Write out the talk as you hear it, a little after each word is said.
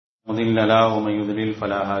مضل له ومن يضلل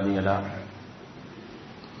فلا هادي له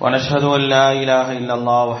ونشهد أن لا إله إلا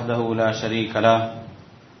الله وحده لا شريك له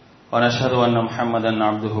ونشهد أن محمدا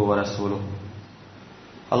عبده ورسوله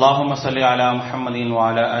اللهم صل على محمد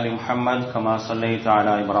وعلى آل محمد كما صليت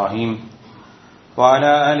على إبراهيم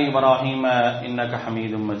وعلى آل إبراهيم إنك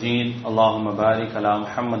حميد مجيد اللهم بارك على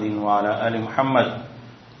محمد وعلى آل محمد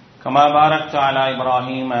كما باركت على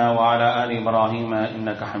إبراهيم وعلى آل إبراهيم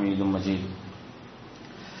إنك حميد مجيد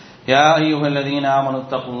يا أيها الذين آمنوا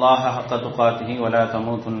اتقوا الله حق تقاته ولا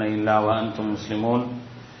تموتن إلا وأنتم مسلمون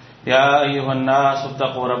يا أيها الناس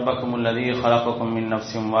اتقوا ربكم الذي خلقكم من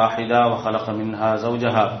نفس واحدة وخلق منها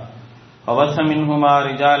زوجها وبث منهما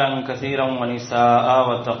رجالا كثيرا ونساء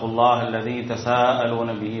واتقوا الله الذي تساءلون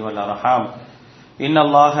به والأرحام إن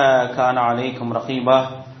الله كان عليكم رقيبا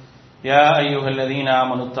يا أيها الذين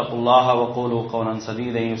آمنوا اتقوا الله وقولوا قولا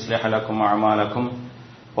سديدا يصلح لكم أعمالكم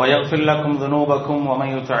ويغفر لكم ذنوبكم ومن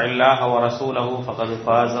يطع الله ورسوله فقد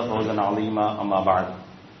فاز فوزا عظيما أما بعد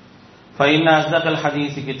فإن أصدق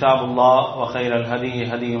الحديث كتاب الله وخير الهدي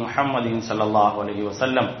هدي محمد صلى الله عليه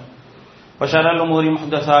وسلم وشر الأمور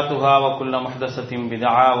محدثاتها وكل محدثة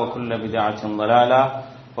بدعة وكل بدعة ضلالة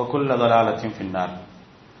وكل ضلالة في النار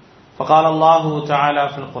فقال الله تعالى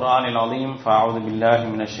في القرآن العظيم فأعوذ بالله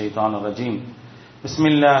من الشيطان الرجيم بسم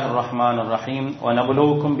الله الرحمن الرحيم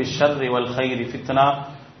ونبلوكم بالشر والخير فتنة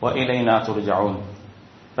وإلينا ترجعون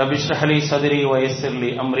رب اشرح لي صدري ويسر لي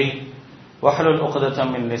أمري واحلل عقدة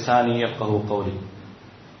من لساني يفقهوا قولي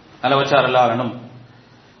அளவற்ற அல்லாஹ்வினும்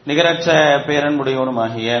நிகரற்ற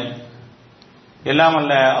பேரன்புடையவனுமாகிய எல்லாம்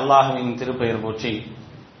அல்ல அல்லாஹ்வின் திருப்பெயர் போற்றி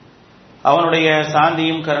அவனுடைய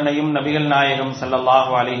சாந்தியும் கருணையும் நபிகள் நாயகம்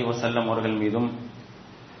ஸல்லல்லாஹு அலைஹி வஸல்லம் அவர்கள் மீதும்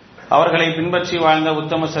அவர்களை பின்பற்றி வாழ்ந்த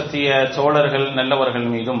உத்தம சத்திய சோழர்கள் நல்லவர்கள்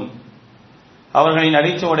மீதும் அவர்களின்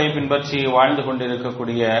அடிச்சுவடை பின்பற்றி வாழ்ந்து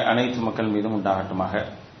கொண்டிருக்கக்கூடிய அனைத்து மக்கள் மீதும் உண்டாகட்டுமாக.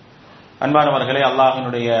 அன்பானவர்களே,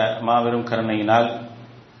 அல்லாஹ்வினுடைய மாபெரும் கருணையினால்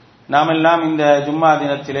நாம் எல்லாம் இந்த ஜும்மா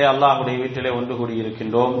தினத்திலே அல்லாஹ்வுடைய வீட்டிலே ஒன்று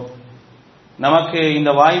கூடியிருக்கின்றோம். நமக்கு இந்த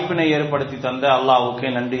வாய்ப்பினை ஏற்படுத்தி தந்த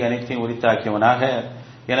அல்லாஹ்வுக்கு நன்றி அனைத்தையும் உரித்தாக்கியவனாக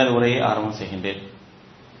எனது உரையை ஆரம்பம் செய்கின்றேன்.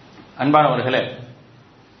 அன்பானவர்களே,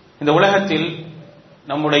 இந்த உலகத்தில்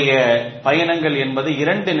நம்முடைய பயணங்கள் என்பது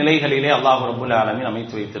இரண்டு நிலைகளிலே அல்லாஹ் ரப்புல் ஆலமீன்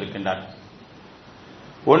அமைத்து வைத்திருக்கின்றார்.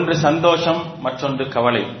 ஒன்று சந்தோஷம், மற்றொன்று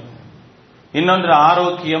கவலை, இன்னொன்று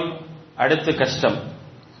ஆரோக்கியம், அடுத்து கஷ்டம்,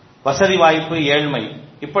 வசதி வாய்ப்பு, ஏழ்மை,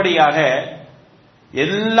 இப்படியாக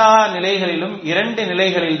எல்லா நிலைகளிலும் இரண்டு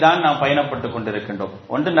நிலைகளில் தான் நாம் பயணப்பட்டுக் கொண்டிருக்கின்றோம்.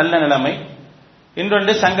 ஒன்று நல்ல நிலைமை,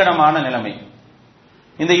 இன்னொன்று சங்கடமான நிலைமை.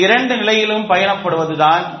 இந்த இரண்டு நிலையிலும்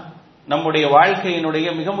பயணப்படுவதுதான் நம்முடைய வாழ்க்கையினுடைய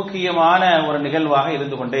மிக முக்கியமான ஒரு நிகழ்வாக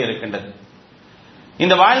இருந்து கொண்டே இருக்கின்றது.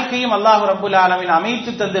 இந்த வாழ்க்கையும் அல்லாஹ் ரப்புல் ஆலமீன்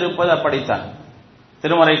அமைத்து தந்திருப்பது அப்படித்தான்.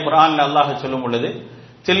 திருமறை குர்ஆன்ல அல்லாஹ் சொல்லும் பொழுது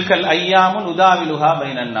தில்கல் ஐயாமுன் உதாவிலுஹா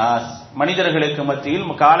பைனன் நாஸ், மனிதர்களுக்கு மத்தியில்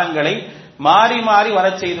காலங்களை மாறி மாறி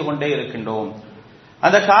வரச் செய்து கொண்டே இருக்கின்றோம்.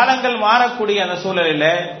 அந்த காலங்கள் மாறக்கூடிய அந்த சூழலில்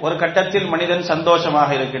ஒரு கட்டத்தில் மனிதன் சந்தோஷமாக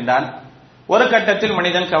இருக்கின்றான், ஒரு கட்டத்தில்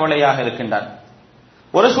மனிதன் கவலையாக இருக்கின்றான்.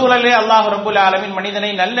 ஒரு சூழலை அல்லாஹ் ரப்புல் ஆலமீன்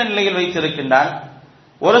மனிதனை நல்ல நிலையில் வைத்திருக்கின்றான்,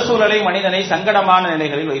 ஒரு சூழலை மனிதனை சங்கடமான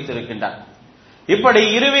நிலைகளில் வைத்திருக்கின்றான். இப்படி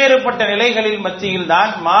இருவேறுபட்ட நிலைகளில் மத்தியில்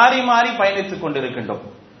தான் மாறி மாறி பயணித்துக் கொண்டிருக்கின்றோம்.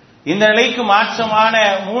 இந்த நிலைக்கு மாற்றமான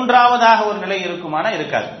மூன்றாவதாக ஒரு நிலை இருக்குமானா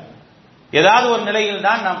இருக்காது. ஏதாவது ஒரு நிலையில்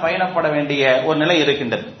தான் நாம் பயணப்பட வேண்டிய ஒரு நிலை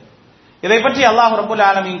இருக்கின்றது. இதை பற்றி அல்லாஹ் ரப்புல்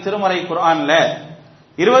ஆலமீன் திருமறை குர்ஆன்ல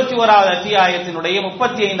 21வது அத்தியாயத்தினுடைய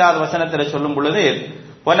 35வது வசனத்தில் சொல்லும் பொழுது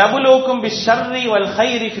வனபுலூக்கும் பிஷ்ஷர்ரி வல்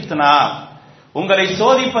கைரி ஃபித்னா, உங்களை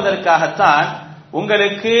சோதிப்பதற்காகத்தான்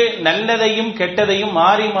உங்களுக்கு நல்லதையும் கெட்டதையும்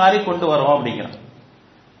மாறி மாறி கொண்டு வரோம் அப்படிங்கிறான்.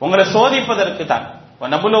 உங்களை சோதிப்பதற்கு தான்.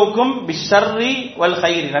 வனபுலூக்கும் பிஷ்ஷர்ரி வல்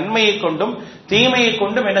கைரி, நன்மையை கொண்டும் தீமையை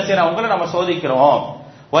கொண்டும் என்ன செய்யறோம், உங்களை நம்ம சோதிக்கிறோம்.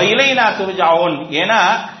 வ இலைனா துர்ஜாஊன், ஏன்னா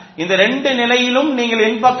இந்த ரெண்டு நிலையிலும் நீங்கள்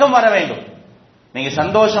என் பக்கம் வர வேண்டும். நீங்க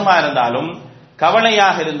சந்தோஷமா இருந்தாலும்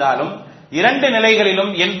கவலையாக இருந்தாலும் இரண்டு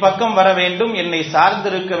நிலைகளிலும் என் பக்கம் வர வேண்டும், என்னை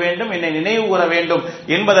சார்ந்திருக்க வேண்டும், என்னை நினைவு கூற வேண்டும்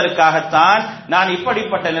என்பதற்காகத்தான் நான்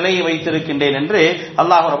இப்படிப்பட்ட நிலையை வைத்திருக்கின்றேன் என்று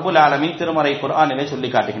அல்லாஹ் ரப்புல் ஆலமீன் திருமறை குர்ஆனிலே சொல்லி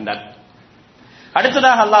காட்டுகின்றார்.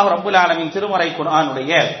 அடுத்ததாக அல்லாஹ் ரப்புல் ஆலமீன் திருமறை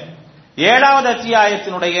குர்ஆனுடைய 7வது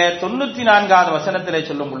அத்தியாயத்தினுடைய 94வது வசனத்திலே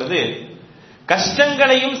சொல்லும் பொழுது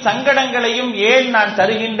கஷ்டங்களையும் சங்கடங்களையும் ஏன் நான்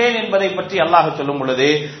தருகின்றேன் என்பதை பற்றி அல்லாஹ் சொல்லும் பொழுது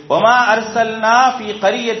வமா அர்சல்னா ஃபீ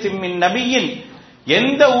கரியத்தின் மின் நபியின்,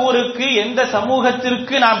 எந்த ஊருக்கு எந்த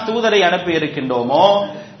சமூகத்திற்கு நாம் தூதரை அனுப்பி இருக்கின்றோமோ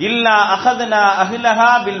இல்லா அஹத்னா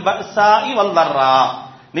அஹ்லஹா பில் பஸாஇ வல் தர்ரா,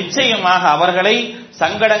 நிச்சயமாக அவர்களை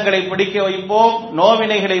சங்கடங்களை பிடிக்க வைப்போம்,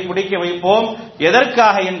 நோவினைகளை பிடிக்க வைப்போம்.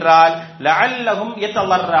 எதற்காக என்றால் லஅல்லஹும்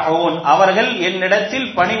யதவர்ரஊன், அவர்கள் என்னிடத்தில்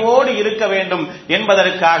பணிவோடு இருக்க வேண்டும்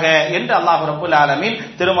என்பதற்காக என்று அல்லாஹ் ரப்பல் ஆலமீன்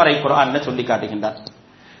திருமறை குர்ஆன்ல சொல்லி காட்டுகின்றார்.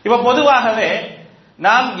 இப்ப பொதுவாகவே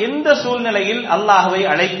நாம் எந்த சூழ்நிலையில் அல்லாஹ்வை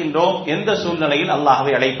அழைக்கின்றோம், எந்த சூழ்நிலையில்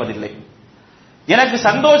அல்லாஹ்வை அழைப்பதில்லை. எனக்கு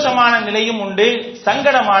சந்தோஷமான நிலையும் உண்டு,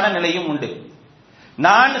 சங்கடமான நிலையும் உண்டு.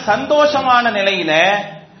 நான் சந்தோஷமான நிலையில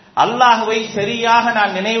அல்லாஹ்வை சரியாக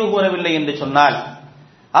நான் நினைவு கூறவில்லை என்று சொன்னால்,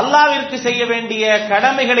 அல்லாஹ்விற்கு செய்ய வேண்டிய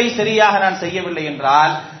கடமைகளை சரியாக நான் செய்யவில்லை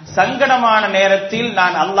என்றால், சங்கடமான நேரத்தில்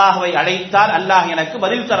நான் அல்லாஹ்வை அழைத்தால் அல்லாஹ் எனக்கு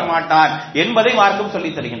பதில் தர மாட்டான் என்பதை மார்க்கம்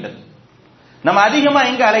சொல்லித் தருகின்றது. நம்ம அதிகமா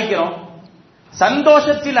எங்க அழைக்கிறோம்?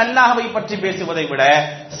 சந்தோஷத்தில் அல்லாஹ்வை பற்றி பேசுவதை விட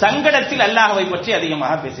சங்கடத்தில் அல்லாஹ்வை பற்றி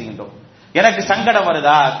அதிகமாக பேசுகின்றோம். எனக்கு சங்கடம்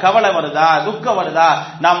வருதா, கவலை வருதா, துக்கம் வருதா,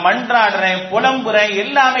 நான் மன்றாடுறேன், புலம்புறேன்,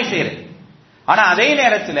 எல்லாமே செய்றேன். ஆனா அதே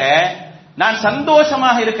நேரத்தில் நான்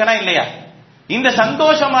சந்தோஷமாக இருக்கனா இல்லையா? இந்த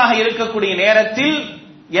சந்தோஷமாக இருக்கக்கூடிய நேரத்தில்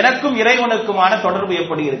எனக்கும் இறைவனுக்குமான தொடர்பு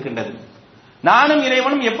எப்படி இருக்கின்றது, நானும்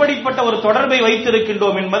இறைவனும் எப்படிப்பட்ட ஒரு தொடர்பை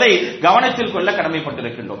வைத்திருக்கின்றோம் என்பதை கவனத்தில் கொள்ள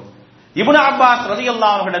கடமைப்பட்டிருக்கின்றோம். இப்னு அப்பாஸ்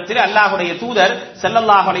ரலியல்லாஹு அன்ஹு இடத்தில் அல்லாஹ்வுடைய தூதர்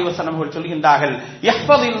ஸல்லல்லாஹு அலைஹி வஸல்லம் அவர்கள் சொல்கின்றார்கள்,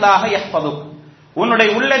 யஹ்ஃபதில்லாஹ யஹ்ஃபதுக், உன்னுடைய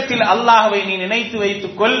உள்ளத்தில் அல்லாஹ்வை நீ நினைத்து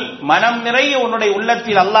வைத்துக்கொள், மனம் நிறைய உன்னுடைய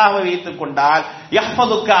உள்ளத்தில் அல்லாஹ்வை வைத்துக் கொண்டால்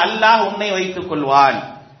யஹ்ஃபதுக்க, அல்லாஹ் உன்னை வைத்துக் கொள்வான்.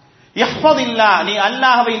 யஹ்ஃபதில்லாஹ், நீ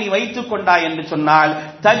அல்லாஹ்வை நீ வைத்துக் கொண்டாய் என்று சொன்னால்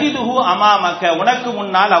தஜிதுஹு அமாமக, உனக்கு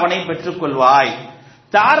முன்னால் அவனை பெற்றுக் கொள்வாய்.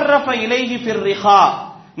 தஅர்ரஃப இலைஹி ஃபிர் ரிஹா,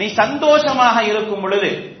 நீ சந்தோஷமாக இருக்கும்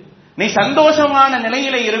பொழுது, நீ சந்தோஷமான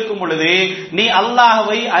நிலையில இருக்கும் பொழுது நீ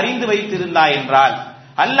அல்லாஹ்வை அறிந்து வைத்திருந்தாய் என்றால்,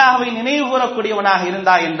 அல்லாஹ்வை நினைவு கூறக்கூடியவனாக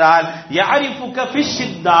இருந்தாய் என்றால் யஅரிஃபுக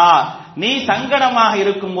ஃபிஷ்ஷித்தா, நீ சங்கடமாக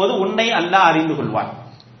இருக்கும் போது உன்னை அல்லாஹ் அறிந்து கொள்வான்.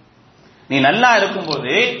 நீ நல்லா இருக்கும்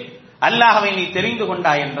போது அல்லாஹ்வை நீ தெரிந்து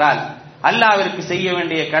கொண்டாய் என்றால், அல்லாஹ்விற்கு செய்ய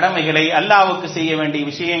வேண்டிய கடமைகளை, அல்லாஹ்வுக்கு செய்ய வேண்டிய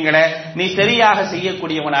விஷயங்களை நீ சரியாக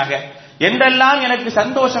செய்யக்கூடியவனாக, என்றெல்லாம் எனக்கு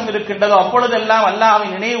சந்தோஷம் இருக்கின்றதோ அப்பொழுதெல்லாம் அல்லாஹ்வை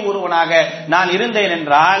நினைவு கூறுவனாக நான் இருந்தேன்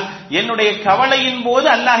என்றால், என்னுடைய கவலையின் போது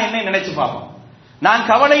அல்லாஹ் என்னை நினைச்சு பார்ப்பான். நான்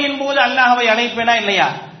கவலையின் போது அல்லாஹ்வை அழைப்பேனா இல்லையா?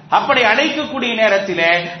 அப்படி அழைக்கக்கூடிய நேரத்திலே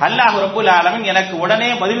அல்லாஹ் ரப்பல் ஆலமீன் எனக்கு உடனே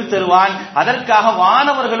பதில் தருவான். அதற்காக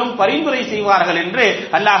வானவர்களும் பரிந்துரை செய்வார்கள் என்று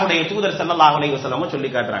அல்லாஹ்வுடைய தூதர் ஸல்லல்லாஹு அலைஹி வஸல்லம் சொல்லி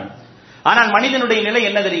காட்டுறாங்க. ஆனால் மனிதனுடைய நிலை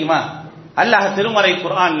என்ன தெரியுமா? அல்லாஹ் திருமறை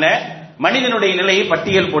குர்ஆன்ல மனிதனுடைய நிலையை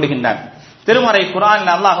பட்டியல் போடுகின்றான். திருமறை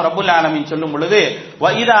குர்ஆன்ல அல்லாஹ் ரப்பல் ஆலமீன் சொல்லும் பொழுது வ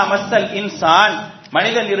இதா மஸ்ஸல் இன்சான்,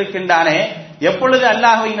 மனிதன் இருக்கின்றானே எப்பொழுது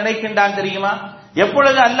அல்லாஹ்வை நினைக்கின்றான் தெரியுமா?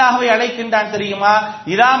 எப்பொழுது அல்லாஹ்வை அழைக்கின்றான் தெரியுமா?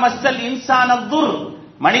 இதா மஸ்ஸல் இன்சானத்துர்,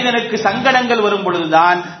 மனிதனுக்கு சங்கடங்கள் வரும்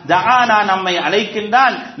பொழுதுதான் தஆனா, நம்மை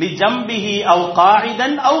அழைக்கின்றான். லி ஜம்பிஹி அவ்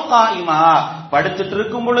காயிதன் அவ் காயிமா, படுத்துட்டு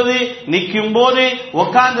இருக்கும் பொழுது, நிற்கும் போது,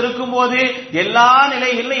 உட்கார்ந்து இருக்கும் போது, எல்லா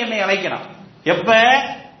நிலைகளிலும் என்னை அழைக்கிறான். எப்ப?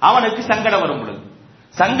 அவனுக்கு சங்கடம் வரும் பொழுது.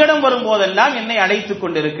 சங்கடம் வரும் போதெல்லாம் என்னை அழைத்துக்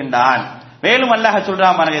கொண்டிருக்கின்றான். மேலும் அல்லாஹ்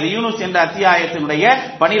சொல்றான் பாருங்க, யூனுஸ் என்ற அத்தியாயத்தினுடைய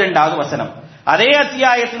 12வது வசனம். அதே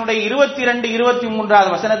அத்தியாயத்தினுடைய 22, 23வது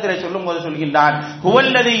வசனத்திலே சொல்லும் போது சொல்கின்றான்,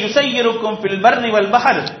 ஹுவல்லதி யுஸய்யிருக்கும் ஃபில் பர்ரி வல்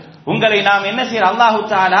பஹர், உங்களை நாம் என்ன செய்ய, அல்லாஹு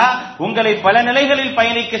தஆலா உங்களை பல நிலைகளில்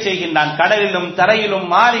பயணிக்க செய்கின்றான். கடலிலும் தரையிலும்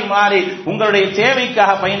மாறி மாறி உங்களுடைய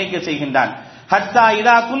தேவைக்காக பயணிக்க செய்கின்றான். ஹத்தா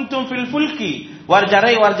இதா குன்தும் ஃபில் ஃபுல்கி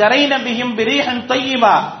வர்ஜரைன பிஹிம் பிரீஹன்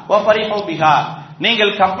தய்யிபா வ ஃபரிஹு பிஹா,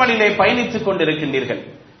 நீங்கள் கப்பலிலே பயணித்துக் கொண்டிருக்கின்றீர்கள்,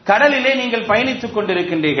 கடலிலே நீங்கள் பயணித்துக்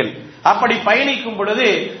கொண்டிருக்கின்றீர்கள். அப்படி பயணிக்கும் பொழுது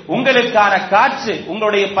உங்களுக்கான காற்று,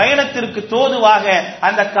 உங்களுடைய பயணத்திற்கு தோதுவாக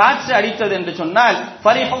அந்த காற்று அடித்தது என்று சொன்னால்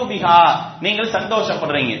ஃபரிஹு பிஹா, நீங்கள்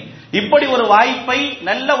சந்தோஷப்படுறீங்க. இப்படி ஒரு வாய்ப்பை,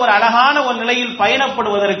 நல்ல ஒரு அழகான ஒரு நிலையில்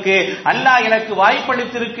பயணப்படுவதற்கு அல்லாஹ் எனக்கு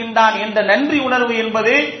வாய்ப்பளித்திருக்கின்றான் என்ற நன்றி உணர்வு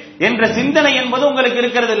என்பது, என்ற சிந்தனை என்பது உங்களுக்கு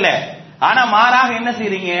இருக்கிறது இல்ல. ஆனா மாறாக என்ன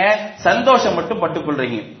செய்றீங்க? சந்தோஷம் மட்டும் பட்டுக்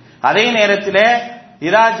கொள்றீங்க. அதே நேரத்தில்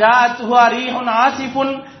இதா ஜாஅத்துஹு ரீஹுன்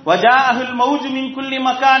ஆசிஃபுன் வஜாஅஹுல் மௌஜு மின் குல்லி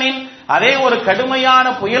மகானின், அதே ஒரு கடுமையான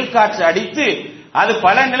புயல் காற்று அடித்து அது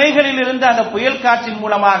பல நிலைகளில் இருந்து அந்த புயல் காற்றின்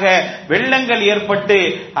மூலமாக வெள்ளங்கள் ஏற்பட்டு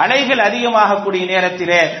அலைகள் அதிகமாக கூடிய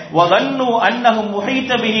நேரத்திலே வதன்னு அன்னஹும்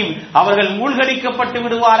முஹீத பிஹிம், அவர்கள் மூழ்கடிக்கப்பட்டு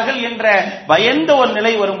விடுவார்கள் என்ற பயந்த ஒரு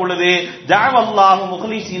நிலை வரும் பொழுது ஜஅவல்லாஹு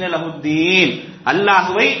முக்லிஸீன லஹுத்தீன்,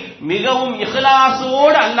 அல்லாஹ்வை மிகவும்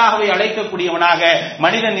இஹ்லாஸோடு அல்லாஹ்வை அழைக்கக்கூடியவனாக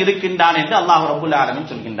மனிதன் இருக்கின்றான் என்று அல்லாஹ் ரப்பல்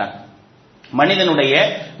ஆலமீன் சொல்கின்றான். மனிதனுடைய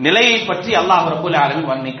நிலையை பற்றி அல்லாஹ் ரப்பல்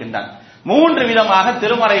ஆலமீன் வர்ணிக்கின்றான். 3 விதமாக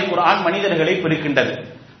திருமறை குர்ஆன் மனிதர்களை பிரிக்கின்றது.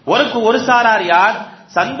 ஒரு சாரார் யார்?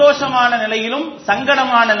 சந்தோஷமான நிலையிலும்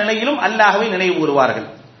சங்கடமான நிலையிலும் அல்லாஹ்வை நினைவு கூறுவார்கள்.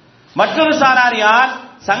 மற்றொரு சாரார் யார்?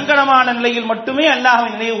 சங்கடமான நிலையில் மட்டுமே அல்லாஹ்வை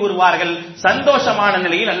நினைவு கூறுவார்கள், சந்தோஷமான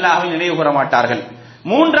நிலையில் அல்லாஹ்வை நினைவு கூற மாட்டார்கள்.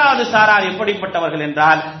 மூன்றாவது சாரார் எப்படிப்பட்டவர்கள்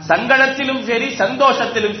என்றால் சங்கடத்திலும் சரி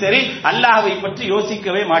சந்தோஷத்திலும் சரி அல்லாஹ்வை பற்றி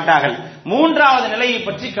யோசிக்கவே மாட்டார்கள். மூன்றாவது நிலையை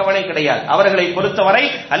பற்றி கவலை கிடையாது. அவர்களை பொறுத்தவரை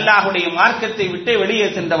அல்லாஹ்வுடைய மார்க்கத்தை விட்டு வெளியே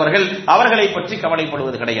சென்றவர்கள், அவர்களை பற்றி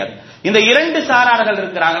கவலைப்படுவது கிடையாது. இந்த இரண்டு சாரார்கள்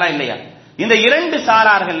இருக்கிறாங்களா இல்லையா? இந்த இரண்டு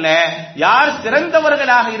சாரார்கள்ல யார்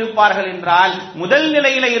சிறந்தவர்களாக இருப்பார்கள் என்றால் முதல்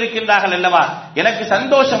நிலையில இருக்கின்றார்கள் அல்லவா. எனக்கு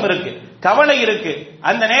சந்தோஷம் இருக்கு, கவலை இருக்கு,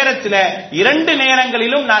 அந்த நேரத்தில் இரண்டு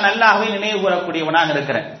நேரங்களிலும் நான் அல்லாஹ்வை நினைவு கூறக்கூடியவனாக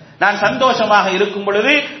இருக்கிறேன். நான் சந்தோஷமாக இருக்கும்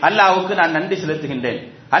பொழுது அல்லாஹ்வுக்கு நான் நன்றி செலுத்துகின்றேன்,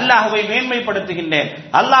 அல்லாஹ்வை மேன்மைப்படுத்துகின்றேன்,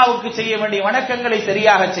 அல்லாஹ்வுக்கு செய்ய வேண்டிய வணக்கங்களை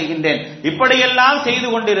சரியாக செய்கின்றேன். இப்படியெல்லாம் செய்து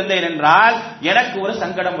கொண்டிருந்தேன் என்றால் எனக்கு ஒரு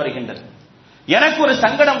சங்கடம் வருகின்றது. எனக்கு ஒரு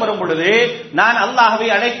சங்கடம் வரும் பொழுது நான் அல்லாஹ்வை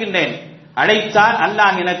அழைக்கின்றேன். அழைத்தால்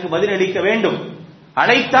அல்லாஹ் எனக்கு பதிலளிக்க வேண்டும்,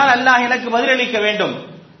 அழைத்தால் அல்லாஹ் எனக்கு பதிலளிக்க வேண்டும்.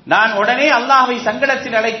 நான் உடனே அல்லாஹ்வை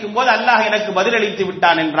சங்கடத்தில் அழைக்கும் போது அல்லாஹ் எனக்கு பதிலளித்து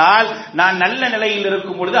விட்டான் என்றால் நான் நல்ல நிலையில்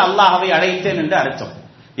இருக்கும் பொழுது அல்லாஹ்வை அழைத்தேன் என்று அர்த்தம்.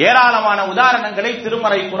 ஏராளமான உதாரணங்களை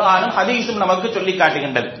திருமறை குர்ஆனும் ஹதீஸும் நமக்கு சொல்லி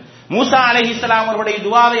காட்டுகின்றது. மூசா அலைஹிஸ்ஸலாம் அவருடைய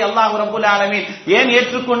துஆவை அல்லாஹ் ரப்பல் ஆலமீன் ஏன்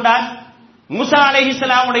ஏற்றுக்கொண்டான்? மூசா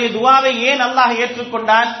அலைஹிஸ்ஸலாமுடைய துஆவை ஏன் அல்லாஹ்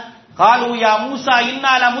ஏற்றுக்கொண்டான்? காலு யா மூசா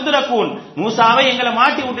இன்னா லமுத்ரகூன், மூசாவை எங்களை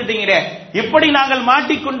மாட்டி விட்டுட்டீங்களே, இப்படி நாங்கள்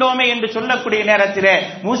மாட்டிக்கொண்டோமே என்று சொல்லக்கூடிய நேரத்திலே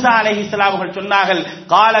மூசா அலைஹிஸ்ஸலாம் அவர்கள் சொன்னார்கள்,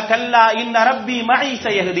 கால கல்லா இன்ன ரப்பி மஇ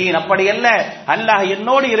ஸயஹ்தீன், அப்படி அல்ல, அல்லாஹ்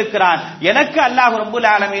என்னோடு இருக்கிறான், எனக்கு அல்லாஹ் ரப்பல்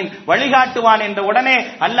ஆலமீன் வழிகாட்டுவான் என்ற உடனே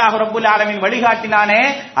அல்லாஹ் ரப்பல் ஆலமீன் வழிகாட்டினானே,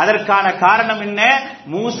 அதற்கான காரணம் என்ன?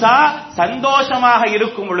 மூசா சந்தோஷமாக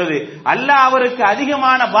இருக்கும் பொழுது, அல்லாஹ் அவருக்கு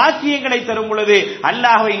அதிகமான பாக்கியங்களை தரும் பொழுது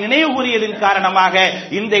அல்லாஹ்வை நினைவு கூறியதன் காரணமாக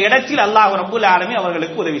இந்த இடத்தில் அல்லாஹ் ரப்பல் ஆலமீன்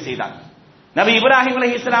அவர்களுக்கு உதவி செய்தார். நபி இப்ராஹிம்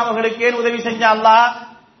அலைஹிஸ்ஸலாம் அவர்களுக்கு ஏன் உதவி செஞ்ச அல்லாஹ்?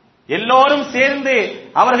 எல்லோரும் சேர்ந்து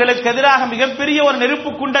அவர்களுக்கு எதிராக மிகப்பெரிய ஒரு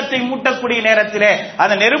நெருப்பு குண்டத்தை மூட்டக்கூடிய நேரத்திலே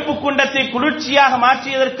அந்த நெருப்பு குண்டத்தை குளிர்ச்சியாக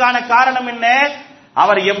மாற்றியதற்கான காரணம் என்ன?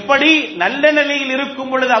 அவர் எப்படி நல்ல நிலையில்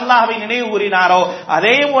இருக்கும் பொழுது அல்லாஹ்வை நினைவு கூறினாரோ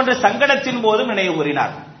அதே போன்று சங்கடத்தின் போதும் நினைவு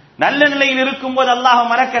கூறினார். நல்ல நிலையில் இருக்கும் போது அல்லாஹ்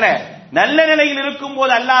மறக்கல, நல்ல நிலையில் இருக்கும்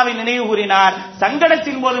போது அல்லாஹ்வை நினைவு கூறினார்.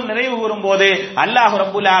 சங்கடத்தின் போதும் நினைவு கூறும் போது அல்லாஹ்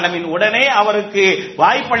ரப்பல் ஆலமீன் உடனே அவருக்கு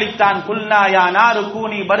வாய்ப்பளித்தான். குல்னா யா நாரு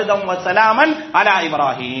கூனி பர்தம் வ ஸலாமன் அலா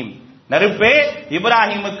இப்ராஹிம், நெருப்பே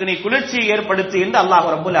இப்ராஹிமுக்கு நீ குளிர்ச்சியை ஏற்படுத்து என்று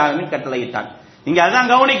அல்லாஹ் ரப்பல் ஆலமீன் கட்டளையிட்டான். இங்க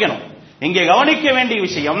அதான் கவனிக்கணும். இங்கே கவனிக்க வேண்டிய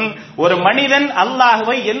விஷயம், ஒரு மனிதன்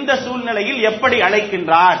அல்லாஹ்வை எந்த சூழ்நிலையில் எப்படி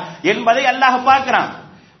அழைக்கின்றான் என்பதை அல்லாஹ் பார்க்கிறான்.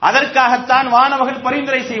 அதற்காகத்தான் வானவர்கள்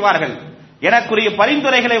பரிந்துரை செய்வார்கள். எனக்குரிய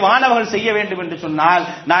பரிந்துரைகளை வானவர்கள் செய்ய வேண்டும் என்று சொன்னால்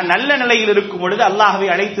நான் நல்ல நிலையில் இருக்கும் பொழுது அல்லாஹ்வை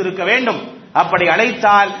அழைத்து இருக்க வேண்டும். அப்படி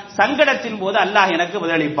அழைத்தால் சங்கடத்தின் போது அல்லாஹ் எனக்கு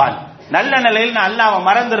பதிலளிப்பான். நல்ல நிலையில் நான் அல்லாஹ்வை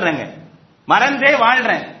மறந்துடுறேங்க, மறந்தே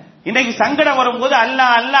வாழ்றேன். இன்னைக்கு சங்கடம் வரும்போது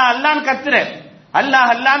அல்லாஹ் அல்லாஹ் அல்லான்னு கத்துறேன், அல்லாஹ்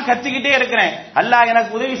அல்லான்னு கத்திக்கிட்டே இருக்கிறேன். அல்லாஹ்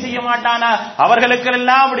எனக்கு உதவி செய்ய மாட்டானா? அவர்களுக்கு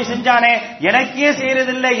எல்லாம் அப்படி செஞ்சானே, எனக்கே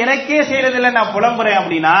செய்யறதில்லை நான் புலம்புறேன்.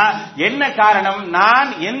 அப்படின்னா என்ன காரணம்? நான்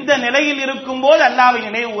எந்த நிலையில் இருக்கும் போது அல்லாஹ்வை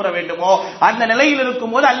நினைவு கூற வேண்டுமோ அந்த நிலையில்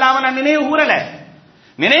இருக்கும் போது அல்லாஹ்வை நான் நினைவு கூறல.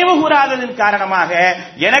 நினைவு கூறாததன் காரணமாக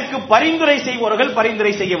எனக்கு பரிந்துரை செய்பவர்கள்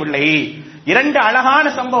பரிந்துரை செய்யவில்லை. இரண்டு அழகான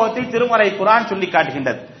சம்பவத்தை திருமறை குர்ஆன் சொல்லி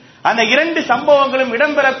காட்டுகின்றது. அந்த இரண்டு சம்பவங்களும்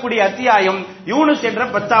இடம்பெறக்கூடிய அத்தியாயம் யூனுஸ் என்ற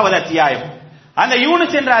 10வது அத்தியாயம். அந்த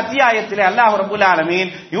யூனுஸ் என்ற அத்தியாயத்திலே அல்லாஹ் ரப்பல் ஆலமீன்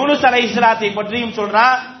யூனுஸ் அலைஹிஸ்ஸலாத்தை பற்றியும்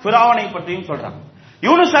சொல்றான், ஃபிரௌனை பற்றியும் சொல்றான்.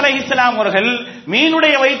 யூனுஸ் அலைஹிஸ்ஸலாம் அவர்கள்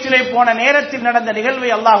மீனுடைய வயிற்றிலே போன நேரத்தில் நடந்த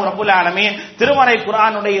நிகழ்வை அல்லாஹ் ரப்பல் ஆலமீன் திருமறை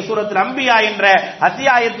குர்ஆனுடைய சூரத்துல் அன்பியா என்ற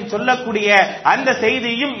அத்தியாயத்தில் சொல்லக்கூடிய அந்த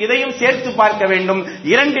செய்தியும் இதையும் சேர்த்து பார்க்க வேண்டும்.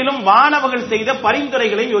 இரண்டிலும் வானவர்கள் செய்த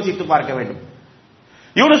பரிந்துரைகளை யோசித்து பார்க்க வேண்டும்.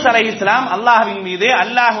 யூனுஸ் அலைஹிஸ்ஸலாம் அல்லாஹ்வின் மீது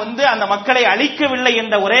அல்லாஹ் அந்த மக்களை அழிக்கவில்லை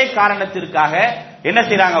என்ற ஒரே காரணத்திற்காக என்ன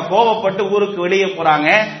செய்றாங்க? கோபப்பட்டு ஊருக்கு வெளியே போறாங்க.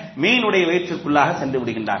 மீனுடைய வயிற்றுக்குள்ளாக சென்று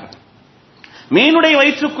விடுகின்றார்கள். மீனுடைய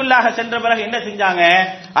வயிற்றுக்குள்ளாக சென்ற பிறகு என்ன செஞ்சாங்க?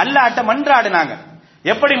 அல்லாஹ்ட்ட மன்றாடினாங்க.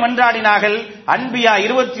 எப்படி மன்றாடினார்கள்? அன்பியா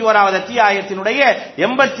 21வது அத்தியாயத்தினுடைய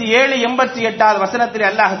 87 88வது வசனத்தில்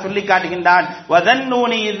அல்லாஹ் சொல்லி காட்டுகின்றான்.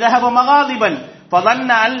 வதன்னூனி ذهب مغاضبا فظن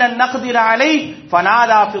أن لن نقدر عليه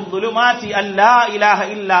فنادى في الظلمات أن لا إله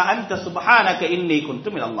إلا أنت سبحانك إني كنت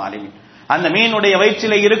من الظالمين. அந்த மீனுடைய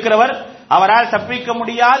வயிற்றிலே இருக்கிறவர் அவரால் தப்பிக்க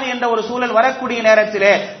முடியாது என்ற ஒரு சூழல் வரக்கூடிய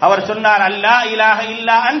நேரத்திலே அவர் சொன்னார், அல்லா இலாஹ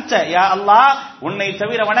இல்லா அன்த, யா அல்லாஹ், உன்னை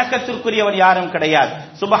தவிர வணக்கத்திற்குரியவன் யாரும் கிடையாது.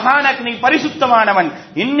 சுப்ஹானக், நீ பரிசுத்தமானவன்.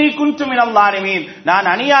 இன்னி குன்து மினல் ஸாலிமீன், நான்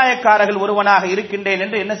அநியாயக்காரர்கள் ஒருவனாக இருக்கின்றேன்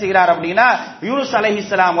என்று என்ன செய்கிறார் அப்படின்னா யூனுஸ்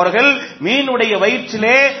அலைஹிஸ்ஸலாம் அவர்கள் மீனுடைய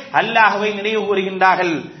வயிற்றிலே அல்லாஹ்வை நினைவு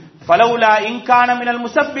கூறுகின்றார்கள். ஃபலௌலா இன்கான மினல்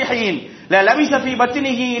முஸப்பிஹீன் லலபிஸ ஃபீ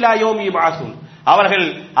பத்னிஹி இலா யௌமி யுபஅஸூன். அவர்கள்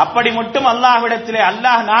அப்படி மட்டும் அல்லாஹ்விடத்திலே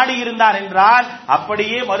அல்லாஹ் நாடி இருந்தார் என்றால்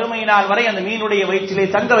அப்படியே மறுமை நாள் வரை அந்த மீனுடைய வயிற்றிலே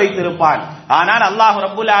தங்க வைத்திருப்பான். ஆனால் அல்லாஹ்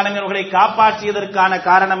ரப்புல் ஆலமீன் அவர்களை காப்பாற்றியதற்கான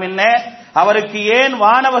காரணம் என்ன? அவருக்கு ஏன்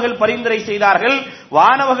வானவர்கள் பரிந்துரை செய்தார்கள்?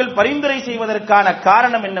 வானவர்கள் பரிந்துரை செய்வதற்கான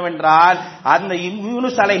காரணம் என்னவென்றால், அந்த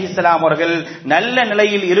யூனுஸ் அலைஹிஸ்ஸலாம் அவர்கள் நல்ல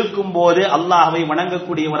நிலையில் இருக்கும் போது அல்லாஹ்வை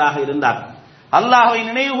வணங்கக்கூடியவராக இருந்தார், அல்லாஹ்வை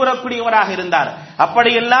நினைவு கூறக்கூடியவராக இருந்தார்.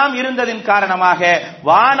 அப்படியெல்லாம் இருந்ததின் காரணமாக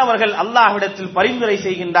வானவர்கள் அல்லாஹ்விடத்தில் பரிந்துரை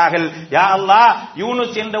செய்கின்றார்கள், யா அல்லாஹ்,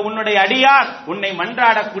 யூனுஸ் என்ற உன்னுடைய அடியார் உன்னை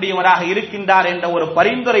மன்றாடக்கூடியவராக இருக்கின்றார் என்ற ஒரு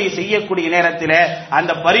பரிந்துரை செய்யக்கூடிய நேரத்தில்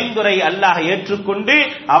அந்த பரிந்துரை அல்லாஹ் ஏற்றுக்கொண்டு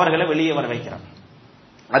அவர்களை வெளியே வர வைக்கிறார்.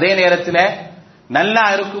 அதே நேரத்தில் நல்லா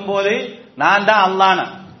இருக்கும்போது நான்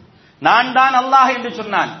தான் அல்லாஹ் என்று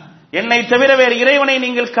சொன்னான். என்னை தவிர வேறு இறைவனை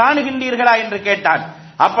நீங்கள் காணுகின்றீர்களா என்று கேட்டான்.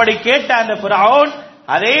 அப்படி கேட்ட அந்த ஃபிரௌன்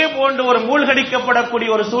அதே போன்று ஒரு மூழ்கடிக்கப்படக்கூடிய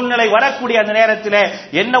ஒரு சூழ்நிலை வரக்கூடிய அந்த நேரத்தில்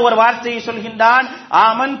என்ன ஒரு வார்த்தையை சொல்கின்றான்,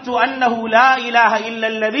 ஆமன்து அன்னஹு லா இலாஹ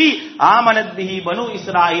இல்லல்லதி ஆமனத் பிஹி பனு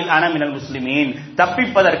இஸ்ராயில் அன மினல் முஸ்லிமீன்.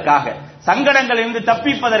 தப்பிப்பதற்காக, சங்கடங்களிலிருந்து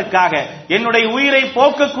தப்பிப்பதற்காக, என்னுடைய உயிரை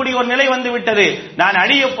போக்கக்கூடிய ஒரு நிலை வந்து விட்டது, நான்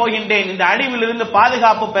அழியப் போகின்றேன், இந்த அழிவிலிருந்து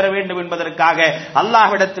பாதுகாப்பு பெற வேண்டும் என்பதற்காக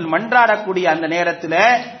அல்லாஹ்விடத்தில் மன்றாடக்கூடிய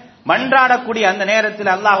அந்த நேரத்தில்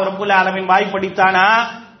அல்லாஹ் ரப்பல் ஆலமீன் வாய்ப்பளித்தானா?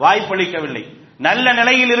 வாய்ப்பளிக்கவில்லை. நல்ல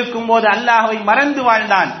நிலையில் இருக்கும் போது அல்லாஹ்வை மறந்து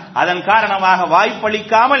வாழ்ந்தான். அதன் காரணமாக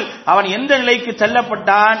வாய்ப்பளிக்காமல் அவன் எந்த நிலைக்கு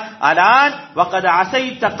செல்லப்பட்டான்? அதான் வகத்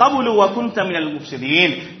அஸைத கப்லு வ குன்த மினல்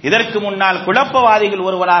முஃப்ஸிதீன். இதற்கு முன்னால் குழப்பவாதிகள்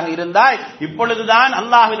ஒருவராக இருந்தாய், இப்பொழுதுதான்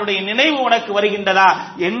அல்லாஹ்வினுடைய நினைவு உனக்கு வருகின்றதா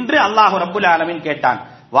என்று அல்லாஹ் ரப்பல் ஆலமீன் கேட்டான்.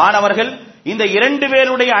 வானவர்கள் இந்த இரண்டு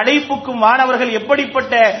பேருடைய அழைப்புக்கும் வானவர்கள்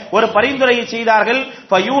எப்படிப்பட்ட ஒரு பரிந்துரையை செய்தார்கள்?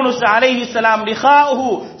 ஃபயூனுஸ் அலைஹிஸ்ஸலாம் லிகாஹு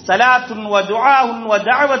ஸலாத்துன் வ துஆஉன் வ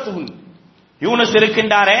தஅவத்துன். யூனுஸ்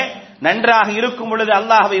இருக்கின்றாரே, நன்றாக இருக்கும் பொழுது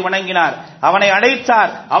அல்லாஹ்வை வணங்கினார், அவனை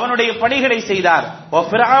அழைத்தார், அவனுடைய பணிகளை செய்தார்.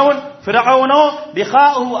 ஃபிரௌனோ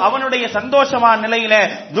லிகாஹு, அவனுடைய சந்தோஷமான நிலையில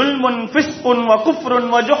துல்முன் ஃபிஸ்குன் வ குஃப்ருன்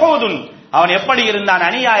வ ஜுஹூதுன். அவன் எப்படி இருந்தான்?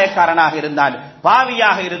 அநியாயக்காரனாக இருந்தான்,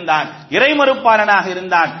 பாவியாக இருந்தான், இறைமறுப்பாளனாக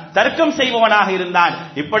இருந்தான், தர்க்கம் செய்பவனாக இருந்தான்.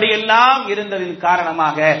 இப்படியெல்லாம் இருந்ததின்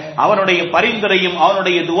காரணமாக அவனுடைய பரிந்துரையும்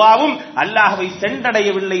அவனுடைய துவாவும் அல்லாஹ்வை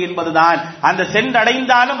சென்றடையவில்லை என்பதுதான். அந்த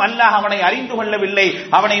சென்றடைந்தாலும் அல்லாஹ் அவனை அறிந்து கொள்ளவில்லை,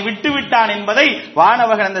 அவனை விட்டுவிட்டான் என்பதை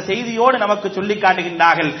வானவர்கள் அந்த செய்தியோடு நமக்கு சொல்லி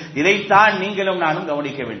காட்டுகின்றார்கள். இதைத்தான் நீங்களும் நானும்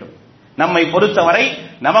கவனிக்க வேண்டும். நம்மை பொறுத்தவரை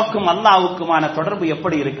நமக்கும் அல்லாஹ்வுக்குமான தொடர்பு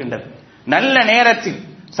எப்படி இருக்கின்றது? நல்ல நேரத்தில்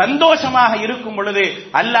சந்தோஷமாக இருக்கும் பொழுது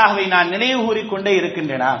அல்லாஹ்வை நான் நினைவு கூறிக்கொண்டே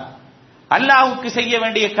இருக்கின்றேனா? அல்லாஹ்வுக்கு செய்ய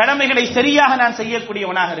வேண்டிய கடமைகளை சரியாக நான்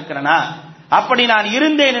செய்யக்கூடியவனாக இருக்கிறேனா? அப்படி நான்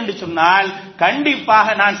இருந்தேன் என்று சொன்னால்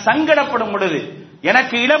கண்டிப்பாக நான் சங்கடப்படும் பொழுது,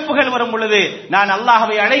 எனக்கு இழப்புகள் வரும் பொழுது நான்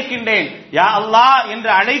அல்லாஹ்வை அழைக்கின்றேன், யா அல்லாஹ்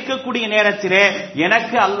என்று அழைக்கக்கூடிய நேரத்திலே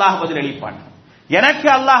எனக்கு அல்லாஹ் பதிலளிப்பான்.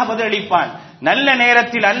 நல்ல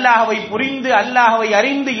நேரத்தில் அல்லாஹ்வை புரிந்து அல்லாஹ்வை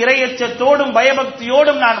அறிந்து இறையச்சத்தோடும்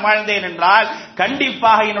பயபக்தியோடும் நான் வாழ்ந்தேன் என்றால்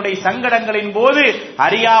கண்டிப்பாக என்னுடைய சங்கடங்களின் போது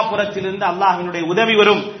அரியாபுரத்திலிருந்து அல்லாஹ்வினுடைய உதவி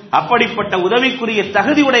வரும். அப்படிப்பட்ட உதவிக்குரிய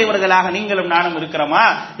தகுதி உடையவர்களாக நீங்களும் நானும் இருக்கிறோமா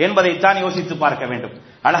என்பதைத்தான் யோசித்து பார்க்க வேண்டும்.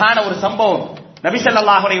 அழகான ஒரு சம்பவம் நபி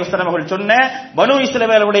ஸல்லல்லாஹு அலைஹி வஸல்லம் அவர்கள் சொன்ன பனு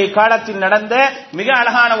இஸ்ரவேலுடைய காலத்தில் நடந்த மிக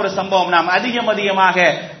அழகான ஒரு சம்பவம். நாம் அதிகமாக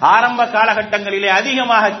ஆரம்ப காலகட்டங்களிலே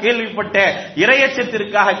அதிகமாக கேள்விப்பட்ட,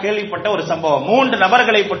 இறையச்சத்திற்காக கேள்விப்பட்ட ஒரு சம்பவம். 3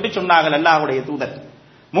 நபர்களை பற்றி சொன்னார்கள் அல்லாஹ்வுடைய தூதர்.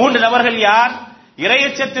 3 நபர்கள் யார்?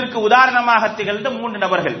 இறையச்சத்திற்கு உதாரணமாக திகழ்ந்த 3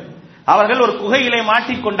 நபர்கள். அவர்கள் ஒரு குகையிலே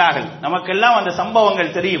மாட்டிக்கொண்டார்கள். நமக்கெல்லாம் அந்த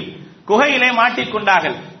சம்பவங்கள் தெரியும். குகையிலே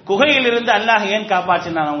மாட்டிக்கொண்டார்கள். குகையிலிருந்து அல்லாஹ் ஏன்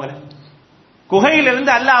காப்பாற்றினான் அவங்களை?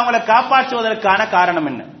 குகையிலிருந்து அல்லாஹ் அவங்களை காப்பாற்றுவதற்கான காரணம்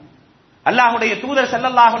என்ன? அல்லாஹ்வுடைய தூதர்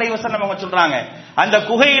ஸல்லல்லாஹு அலைஹி வஸல்லம் அவங்க சொல்றாங்க, அந்த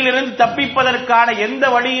குகையிலிருந்து தப்பிப்பதற்கான எந்த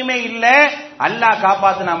வழியுமே இல்ல, அல்லாஹ்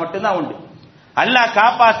காப்பாத்தினா மட்டும்தான் உண்டு. அல்லாஹ்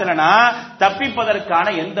காப்பாத்தலனா தப்பிப்பதற்கான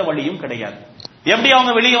எந்த வழியும் கிடையாது. எப்படி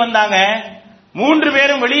அவங்க வெளியே வந்தாங்க? 3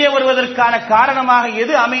 பேரும் வெளியே வருவதற்கான காரணமாக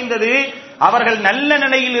எது அமைந்தது? அவர்கள் நல்ல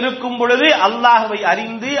நிலையில் இருக்கும் பொழுது அல்லாஹ்வை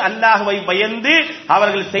அறிந்து அல்லாஹ்வை பயந்து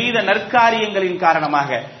அவர்கள் செய்த நற்காரியங்களின் காரணமாக,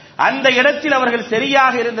 அந்த இடத்தில் அவர்கள்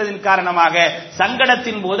சரியாக இருந்ததின் காரணமாக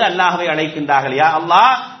சங்கடத்தின் போது அல்லாஹ்வை அழைக்கின்றார்கள். யா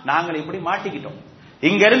அல்லாஹ், நாங்கள் இப்படி மாட்டிக்கிட்டோம்,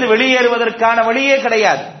 இங்கிருந்து வெளியேறுவதற்கான வழியே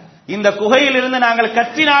கிடையாது. இந்த குகையிலிருந்து நாங்கள்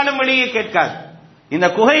கத்தினாலும் வெளியே கேட்காது, இந்த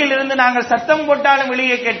குகையிலிருந்து நாங்கள் சத்தம் போட்டாலும்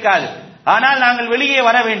வெளியே கேட்காது. ஆனால் நாங்கள் வெளியே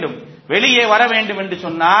வர வேண்டும் என்று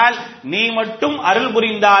சொன்னால் நீ மட்டும் அருள்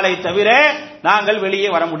புரிந்தாலே தவிர நாங்கள் வெளியே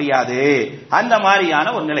வர முடியாது. அந்த மாதிரியான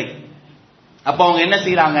ஒரு நிலை. அப்ப அவங்க என்ன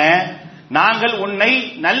செய்யறாங்க? நாங்கள் உன்னை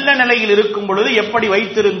நல்ல நிலையில் இருக்கும் பொழுது எப்படி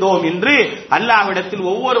வைத்திருந்தோம் என்று அல்லாஹ்விடத்தில்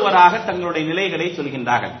ஒவ்வொருவராக தங்களுடைய நிலைகளை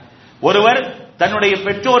சொல்கின்றார்கள். ஒருவர் தன்னுடைய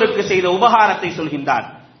பெற்றோருக்கு செய்த உபகாரத்தை சொல்கின்றார்.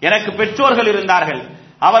 எனக்கு பெற்றோர்கள் இருந்தார்கள்,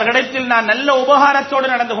 அவர்களிடத்தில் நான் நல்ல உபகாரத்தோடு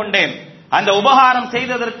நடந்து கொண்டேன். அந்த உபகாரம்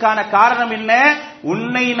செய்ததற்கான காரணம் என்ன?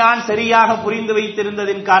 உன்னை நான் சரியாக புரிந்து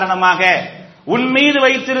வைத்திருந்ததின் காரணமாக, உன் மீது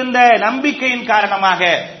வைத்திருந்த நம்பிக்கையின் காரணமாக,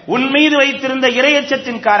 உன் மீது வைத்திருந்த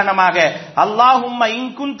இறையச்சத்தின் காரணமாக, அல்லாஹும்ம இன்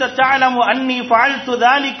குன்த தஅலமு அன்னி ஃபஅல்து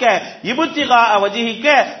ذلك இப்திகா வஜ்ஹிக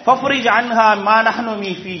ஃபஃப்ரிஜ் அன்ஹா மா நஹ்னு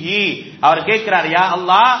ஃபீஹி. அவர் கேட்கிறார், யா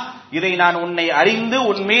அல்லாஹ், இதை நான் உன்னை அறிந்து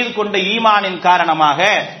உன் மீது கொண்ட ஈமானின் காரணமாக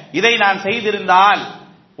இதை நான் செய்திருந்தால்,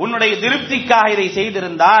 உன்னுடைய திருப்திக்காக இதை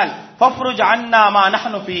செய்திருந்தால், ஃபஃப்ருஜ் அன்னா மா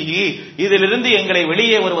நஹ்னு ஃபீஹி, இதிலிருந்து எங்களை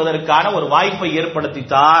வெளியே வருவதற்கான ஒரு வாய்ப்பை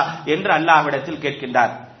ஏற்படுத்தித்தா என்று அல்லாஹ்விடத்தில்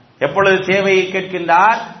கேட்கின்றார். எப்பொழுது தேவையை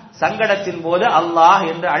கேட்கின்றார்? சங்கடத்தின் போது அல்லாஹ்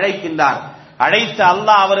என்று அழைக்கின்றார். அழைத்த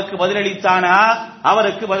அல்லாஹ் அவருக்கு பதிலளித்தானா?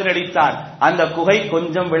 அவருக்கு பதிலளித்தார். அந்த குகை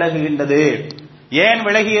கொஞ்சம் விலகுகின்றது. ஏன்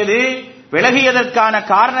விலகியது? விலகியதற்கான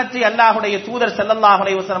காரணத்தை அல்லாஹ்வுடைய தூதர் ஸல்லல்லாஹு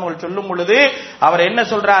அலைஹி வஸல்லம் அவர்கள் சொல்லும் பொழுது அவர் என்ன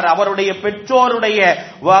சொல்றார்? அவருடைய பெற்றோருடைய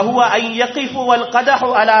வஹுவ ஐ யகிஃபு வல் கதஹு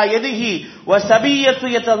அலா யதிஹி வ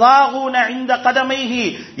சபியத்து யததாகுன இன்த கதமைஹி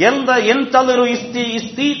யன்தலிரு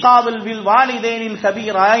இஸ்திகாவில் வில் வாலிதைனில்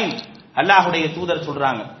கபீரைன். அல்லாஹ்வுடைய தூதர்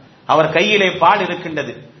சொல்றாங்க, அவர் கையிலே பால்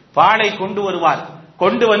இருக்கின்றது, பாலை கொண்டு வருவார்,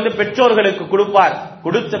 கொண்டு வந்து பெற்றோர்களுக்கு கொடுப்பார்,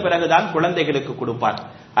 கொடுத்த பிறகுதான் குழந்தைகளுக்கு கொடுப்பார்.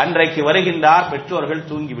 அன்றைக்கு வருகின்றார், பெற்றோர்கள்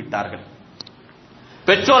தூங்கிவிட்டார்கள்.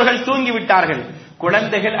 பெற்றோர்கள் தூங்கிவிட்டார்கள்.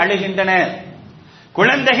 குழந்தைகள் அழுகின்றன,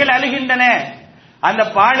 குழந்தைகள் அழுகின்றன. அந்த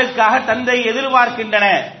பாலுக்காக தந்தை எதிர்பார்க்கின்றன.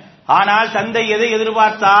 ஆனால் தந்தை எதை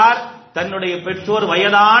எதிர்பார்த்தார்? தன்னுடைய பெற்றோர்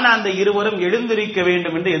வயதான அந்த இருவரும் எழுந்திருக்க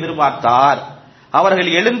வேண்டும் என்று எதிர்பார்த்தார்.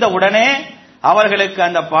 அவர்கள் எழுந்த உடனே அவர்களுக்கு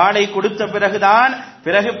அந்த பாலை கொடுத்த பிறகுதான்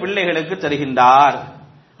பிறகு பிள்ளைகளுக்கு தருகின்றார்.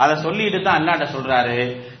 அதை சொல்லிட்டு தான் அல்லாஹ்ட்ட சொல்றாரு,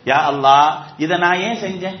 யா அல்லாஹ், இதை நான் ஏன்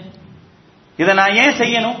செஞ்சேன்? இதை நான் ஏன்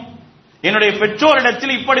செய்யணும்? என்னுடைய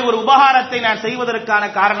பெற்றோரிடத்தில் இப்படி ஒரு உபகாரத்தை நான் செய்வதற்கான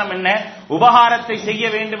காரணம் என்ன? உபகாரத்தை செய்ய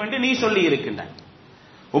வேண்டும் என்று நீ சொல்லி இருக்கின்றாய்.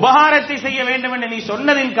 உபகாரத்தை செய்ய வேண்டும் என்று நீ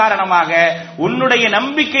சொன்னதின் காரணமாக, உன்னுடைய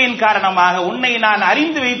நம்பிக்கையின் காரணமாக, உன்னை நான்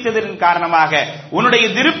அறிந்து வைத்ததின் காரணமாக, உன்னுடைய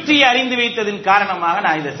திருப்தியை அறிந்து வைத்ததின் காரணமாக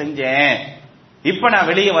நான் இதை செஞ்சேன். இப்ப நான்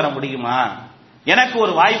வெளியே வர முடியுமா? எனக்கு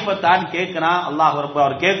ஒரு வாய்ப்பை தான் கேட்கிறான் அல்லாஹ்.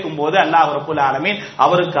 அவர் கேட்கும் போது அல்லாஹ் ரப்பல் ஆலமீன்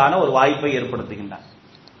அவருக்கான ஒரு வாய்ப்பை ஏற்படுத்துகின்றார்.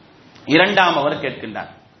 இரண்டாம்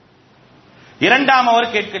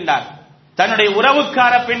அவர் கேட்கின்றார், தன்னுடைய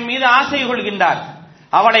உறவுக்கார பெண் மீது ஆசை கொள்கின்றார்.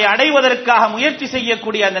 அவளை அடைவதற்காக முயற்சி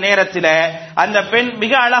செய்யக்கூடிய அந்த நேரத்தில் அந்த பெண்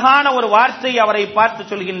மிக அழகான ஒரு வார்த்தை அவரை பார்த்து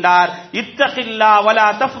சொல்கின்றார், இத்தகில்லா வலா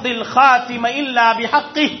தஃதில் ஹாத்திம இல்லா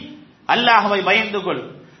பிஹக்கி. அல்லாஹ்வை பயந்து கொள்.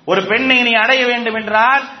 ஒரு பெண்ணை நீ அடைய வேண்டும்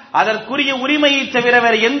என்றால் அதற்குரிய உரிமையை தவிர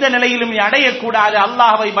வேறு எந்த நிலையிலும் நீ அடையக்கூடாது.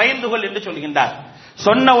 அல்லாஹ்வை பயந்து கொள் என்று சொல்கின்றார்.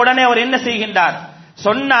 சொன்ன உடனே அவர் என்ன செய்கின்றார்?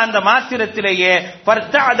 சொன்ன அந்த மாத்திரத்திலேயே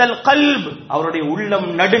ஃபர்தஅதல் கல்ப், அவருடைய உள்ளம்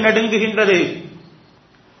நடுநடுங்குகின்றது.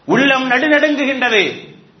 உள்ளம் நடுநடுங்குகின்றது.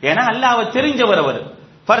 ஏன்னா அல்லாஹ்வை தெரிஞ்சவர் அவர்.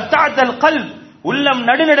 ஃபர்தஅதல் கல்ப், உள்ளம்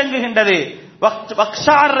நடுநடுங்குகின்றது.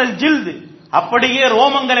 வக்ஷாரல் ஜில்த், அப்படியே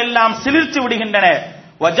ரோமங்கள் எல்லாம் சிலிர்த்து விடுகின்றன.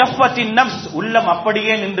 வஜஃபத்தின் நஃப்ஸ், உள்ளம்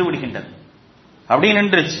அப்படியே நின்று விடுகின்றது. அப்படி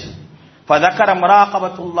நின்றுச்சு. ஃபதகர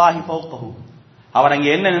முராகபத்துல்லாஹி ஃபௌகஹு, அவர் அங்கே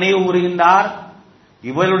என்ன நினைவு கூறுகின்றார்?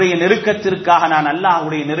 இவளுடைய நெருக்கத்திற்காக நான்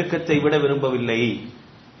அல்லாஹ்வுடைய நெருக்கத்தை விட விரும்பவில்லை,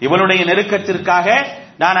 இவளுடைய நெருக்கத்திற்காக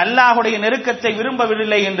நான் அல்லாஹ்வுடைய நெருக்கத்தை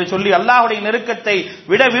விரும்பவில்லை என்று சொல்லி, அல்லாஹ்வுடைய நெருக்கத்தை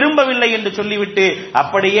விட விரும்பவில்லை என்று சொல்லிவிட்டு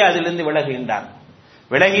அப்படியே அதிலிருந்து விலகுகின்றார்.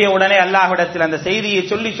 விலகிய உடனே அல்லாஹ்விடத்தில் அந்த செய்தியை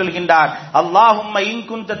சொல்கின்றார், அல்லாஹும்ம இன்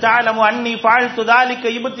குன்த தஅலமு அன்னி ஃபஅல்து ذلك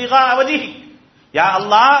இப்திகா வஜ்ஹிக். யா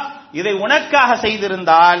அல்லாஹ், இதை உனக்காக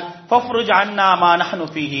செய்திருந்தால் ஃபஃப்ருஜ் அன்னா மா நஹ்னு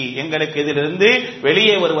ஃபீஹி, எங்களுக்கு இதிலிருந்து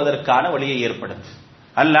வெளியே வருவதற்கான வழியை ஏற்படுத்து.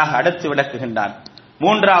 அல்லாஹ் அடுத்து விளக்குகின்றான்.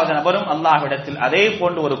 மூன்றாவது நபரும் அல்லாஹ்விடத்தில் அதே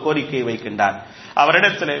போன்று ஒரு கோரிக்கையை வைக்கின்றார்.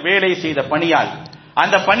 அவரிடத்தில் வேலை செய்த பணியாள்,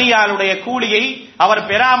 அந்த பணியாளுடைய கூலியை அவர்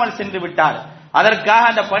பெறாமல் சென்று விட்டார். அதற்காக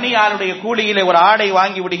அந்த பணியாளுடைய கூலியிலே ஒரு ஆடை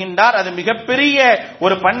வாங்கி விடுகின்றார். அது மிகப்பெரிய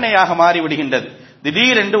ஒரு பண்ணையாக மாறி விடுகின்றது.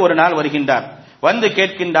 திடீரென்று ஒரு நாள் வருகின்றார், வந்து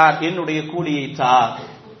கேட்கின்றார், என்னுடைய கூலியை தா,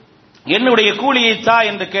 என்னுடைய கூலியை தா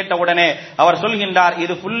என்று கேட்ட உடனே அவர் சொல்கின்றார்,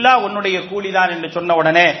 இது ஃபுல்லா உன்னுடைய கூலிதான் என்று சொன்ன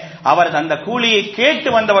உடனே அவர் அந்த கூலியை கேட்டு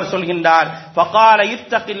வந்தவர் சொல்கின்றார், ஃபகால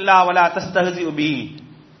இத்தகில்லா வலா தஸ்தஹ்ஸி பி,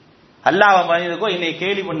 அல்லாஹ்வை பயந்துக்கோ, என்னை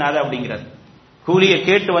கேலி பண்ணாத அப்படிங்கிறார். கூலியை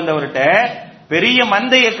கேட்டு வந்தவர்கிட்ட பெரிய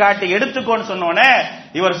மந்தையை காட்டி எடுத்துக்கோன்னு சொன்னோன்னே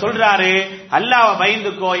இவர் சொல்றாரு, அல்லாஹ்வை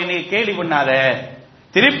பயந்துக்கோ, என்னை கேலி பண்ணாத.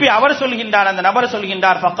 திருப்பி அவர் சொல்கின்றார், அந்த நபர்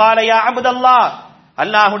சொல்கின்றார், ஃபகால யா அப்தல்லாஹ்,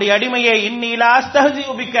 அல்லாஹ்வுடைய அடிமையே, இன்னி லா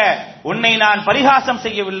அஸ்தஹ்ஸிஉ பிக, உன்னை நான் பரிகாசம்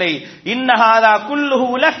செய்யவில்லை, இன்ன ஹாதா குல்லுஹு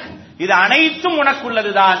லக், இது அனைத்தும்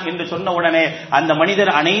உனக்குள்ளதுதான் என்று சொன்ன உடனே அந்த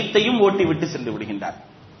மனிதர் அனைத்தையும் ஓட்டி விட்டு சென்று விடுகின்றார்.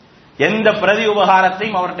 எந்த பிரதி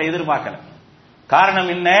உபகாரத்தையும் அவர்கிட்ட எதிர்பார்க்கல. காரணம்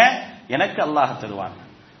என்ன? எனக்கு அல்லாஹ் தருவான்,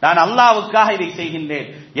 நான் அல்லாஹ்வுக்காக இதை செய்கின்றேன்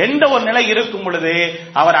என்ற ஒரு நிலை இருக்கும் பொழுது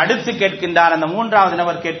அவர் அடுத்து கேட்கின்றார், அந்த மூன்றாவது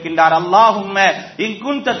நபர் கேட்கின்றார், அல்லாஹும்ம இன்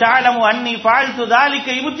குன்த தஅலமு அன்னி ஃபஅல்து ذلك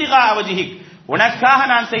இப்திகா வஜ்ஹிக் உனக்காக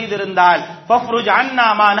நான் செய்திருந்தால் ஃபஃப்ருஜ் அன்னா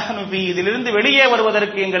மா நஹ்னு ஃபீ, இதிலிருந்து வெளியே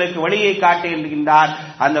வருவதற்கு எங்களுக்கு வழியை காட்டு என்கின்றார்.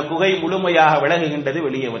 அந்த குகை முழுமையாக விலகுகின்றது,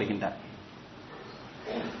 வெளியே வருகின்றார்.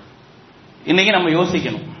 இன்னைக்கு நம்ம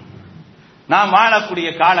யோசிக்கணும், நாம் வாழக்கூடிய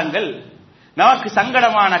காலங்கள் நமக்கு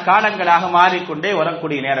சங்கடமான காலங்களாக மாறிக்கொண்டே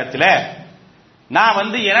வரக்கூடிய நேரத்தில்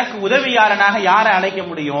நான் எனக்கு உதவியாளனாக யாரை அழைக்க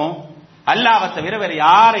முடியும்? அல்லாஹ்வை தவிர வேற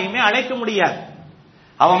யாரையுமே அழைக்க முடியாது.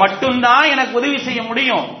 அவன் மட்டும்தான் எனக்கு உதவி செய்ய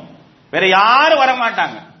முடியும், வேற யாரும்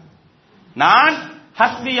வரமாட்டாங்க. நான்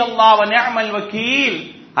ஹஸ்பி அல்லாஹ் வ நிஅமல் வக்கீல்,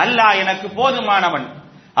 அல்லாஹ் எனக்கு போதுமானவன்,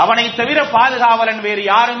 அவனை தவிர பாதுகாவலன் வேறு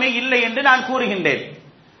யாருமே இல்லை என்று நான் கூறுகின்றேன்.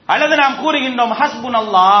 அல்லது நாம் கூறுகின்றோம்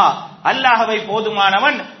ஹஸ்புனல்லாஹ், அல்லாஹ்வை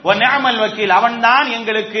போதுமானவன், வ நிஅமல் வக்கீல், அவன்தான்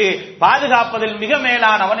எங்களுக்கு பாதுகாப்பதில் மிக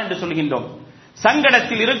மேலானவன் என்று சொல்கின்றோம்.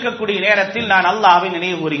 சங்கடத்தில் இருக்கக்கூடிய நேரத்தில் நான் அல்லாஹ்வை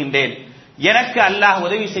நினைவு கூறுகின்றேன். எனக்கு அல்லாஹ்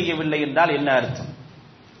உதவி செய்யவில்லை என்றால் என்ன அர்த்தம்?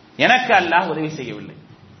 எனக்கு அல்லாஹ் உதவி செய்யவில்லை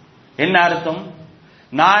என்ன அர்த்தம்?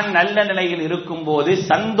 நான் நல்ல நிலையில் இருக்கும் போது,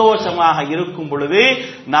 சந்தோஷமாக இருக்கும் பொழுது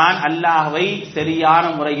நான் அல்லாஹ்வை சரியான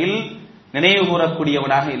முறையில் நினைவு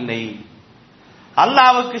கூறக்கூடியவனாக இல்லை.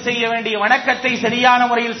 அல்லாஹ்வுக்கு செய்ய வேண்டிய வணக்கத்தை சரியான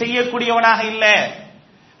முறையில் செய்யக்கூடியவனாக இல்லை.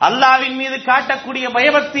 அல்லாஹ்வின் மீது காட்டக்கூடிய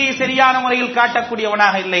பயபக்தியை சரியான முறையில்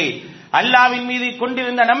காட்டக்கூடியவனாக இல்லை. அல்லாஹ்வின் மீது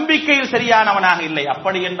கொண்டிருந்த நம்பிக்கையில் சரியானவனாக இல்லை.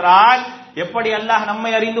 அப்படி என்றால் எப்படி அல்லாஹ்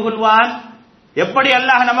நம்மை அறிந்து கொள்வான்? எப்படி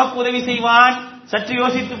அல்லாஹ் நமக்கு உதவி செய்வான்? சற்று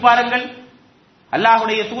யோசித்து பாருங்கள்.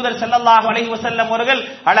 அல்லாஹ்வுடைய தூதர் ஸல்லல்லாஹு அலைஹி வஸல்லம் அவர்கள்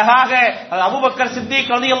அழகாக அபூபக்கர் சித்திக்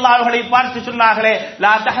ரலியல்லாஹு அன்ஹுவை பார்த்து சொன்னார்களே,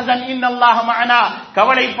 லா தஹஸன் இன்னல்லாஹ மஅனா,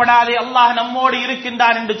 கவலைப்படாதே அல்லாஹ் நம்மோடு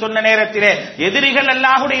இருக்கின்றான் என்று சொன்ன நேரத்திலே எதிரிகள்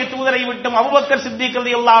அல்லாஹ்வுடைய தூதரை விட்டும் அபூபக்கர் சித்திக்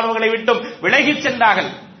ரலியல்லாஹு அன்ஹுவை விட்டும் விலகிச்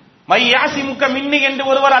சென்றார்கள். மையாசிமுக்க மின்னி என்று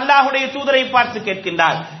ஒருவர் அல்லாஹ்வுடைய தூதரை பார்த்து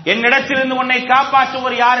கேட்கின்றார், என்னிடத்திலிருந்து உன்னை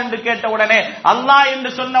காப்பாற்றுவர் யார் என்று கேட்ட உடனே அல்லாஹ் என்று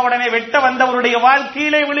சொன்ன உடனே வெட்ட வந்தவருடைய வாள்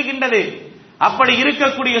கீழே விழுகின்றது. அப்படி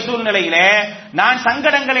இருக்கக்கூடிய சூழ்நிலையிலே நான்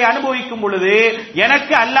சங்கடங்களை அனுபவிக்கும் பொழுது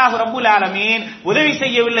எனக்கு அல்லாஹ் ரப்புல் ஆலமீன் உதவி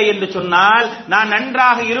செய்யவில்லை என்று சொன்னால் நான்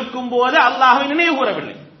நன்றாக இருக்கும் போது அல்லாஹ்வை நினைவு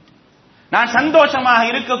கூறவில்லை. நான் சந்தோஷமாக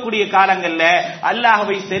இருக்கக்கூடிய காலங்கள்ல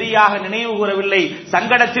அல்லாஹ்வை சரியாக நினைவு கூறவில்லை.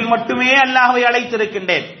 சங்கடத்தில் மட்டுமே அல்லாஹ்வை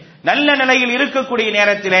அழைத்திருக்கின்றேன். நல்ல நிலையில் இருக்கக்கூடிய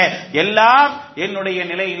நேரத்திலே எல்லாம் என்னுடைய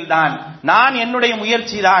நிலையில்தான், நான் என்னுடைய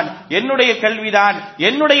முயற்சி தான், என்னுடைய கல்விதான்,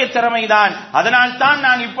 என்னுடைய திறமைதான், அதனால் தான்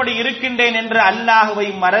நான் இப்படி இருக்கின்றேன் என்று அல்லாஹ்வை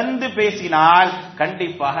மறந்து பேசினால்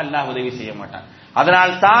கண்டிப்பாக அல்லாஹ் உதவி செய்ய மாட்டான்.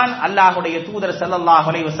 அதனால் தான் அல்லாஹ்வுடைய தூதர் ஸல்லல்லாஹு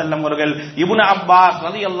அலைஹி வஸல்லம் அவர்கள் இப்னு அப்பாஸ்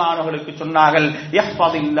ரலியல்லாஹு அன்ஹுவுக்கு சொன்னார்கள்,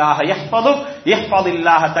 யஹ்ஃபதில்லாஹ யஹ்ஃபதுக்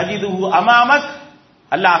யஹ்ஃபதில்லாஹ தஜிதுஹு அமாமக்.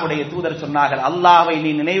 அல்லாஹ்வுடைய தூதர் சொன்னார்கள், அல்லாஹ்வை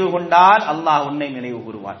நீ நினைவு கொண்டால் அல்லாஹ் உன்னை நினைவு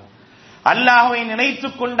கூறுவான். அல்லாஹ்வை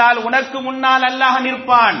நினைத்துக் கொண்டால் உனக்கு முன்னால் அல்லாஹ்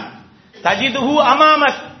நிற்பான். தஜிதுஹு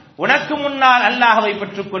அமாமக், உனக்கு முன்னால் அல்லாஹ்வை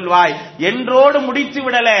பெற்றுக் கொள்வாய் என்றோடு முடித்து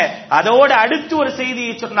விடல. அதோடு அடுத்து ஒரு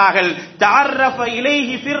செய்தியை சொன்னார்கள், தஅர்ரஃப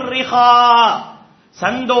இலைஹி ஃபிர் ரிஹா,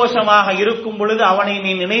 சந்தோஷமாக இருக்கும் பொழுது அவனை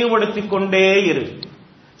நீ நினைவுபடுத்திக் கொண்டே இரு.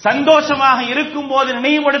 சந்தோஷமாக இருக்கும் போது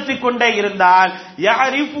நினைவுபடுத்திக் கொண்டே இருந்தால்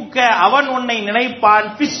யஅரிஃபுக, அவன் உன்னை நினைப்பான்.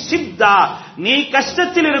 ஃபிஷ்ஷித்தா, நீ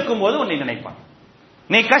கஷ்டத்தில் இருக்கும் போது உன்னை நினைப்பான்.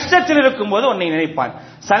 நீ கஷ்டத்தில் இருக்கும் போது உன்னை நினைப்பான்.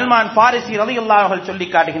 சல்மான் பாரிசி ரலியல்லாஹு அன்ஹு சொல்லி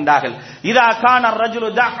காட்டுகின்றார்கள், இதா கான الرجل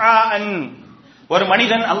دعاء, ஒரு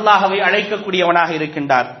மனிதன் அல்லாஹ்வை அழைக்கக்கூடியவனாக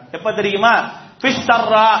இருக்கின்றார். எப்ப தெரியுமா?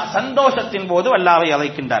 ஃபிஷ்ஷர்ரா, சந்தோஷத்தின் போது அல்லாஹ்வை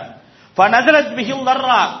அழைக்கின்றார். ஃபநஸலத் பிஹில்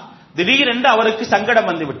தர்ரா, திடீரென்று அவருக்கு சங்கடம்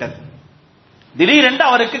வந்து விட்டது, திடீரென்று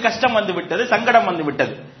அவருக்கு கஷ்டம் வந்து விட்டது, சங்கடம் வந்து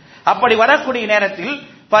விட்டது. அப்படி வரக்கூடிய நேரத்தில்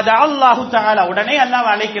ஃபதஅல்லாஹு தஆலா, உடனே அல்லாஹ்வை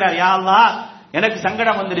அழைக்கிறார். யா அல்லாஹ், எனக்கு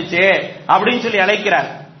சங்கடம் வந்துருச்சு அப்படின்னு சொல்லி அழைக்கிறார்.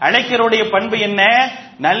 அழைக்கிறோடைய பண்பு என்ன?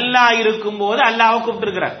 நல்லா இருக்கும் போது அல்லாஹ்வை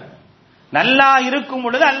கூப்பிட்டிருக்கிறார். நல்லா இருக்கும்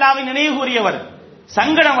பொழுது அல்லாஹ்வை நினைவு கூறியவர்.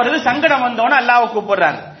 சங்கடம் வருது, சங்கடம் வந்தவன அல்லாஹ்வை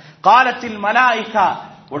கூப்பிடுறார். காலத்தில் மலாயிகா,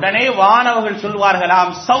 உடனே வானவர்கள்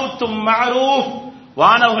சொல்வார்களாம், சௌத்தும் மஅரூஃப்,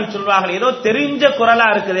 வானவர்கள் சொல்வார்கள் ஏதோ தெரிஞ்ச குரலா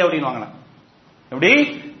இருக்குதே அப்படின்னு வாங்கலாம். எப்படி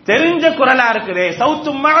தெரிஞ்ச குரலா இருக்குதே,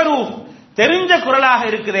 சௌத்தும் மஅரூஃப், தெரிஞ்ச குரலாக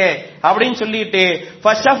இருக்குதே அப்படின்னு சொல்லிட்டு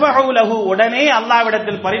ஃபஷஃபஉ லஹு, உடனே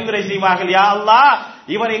அல்லாஹ்விடத்தில் பரிந்துரை செய்வார்கள். யா அல்லாஹ்,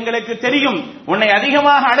 இவர் எங்களுக்கு தெரியும், உன்னை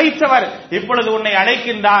அதிகமாக அழைத்தவர், இப்பொழுது உன்னை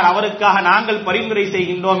அழைக்கின்றார், அவருக்காக நாங்கள் பரிந்துரை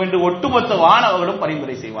செய்கின்றோம் என்று ஒட்டுமொத்த வானவர்களும்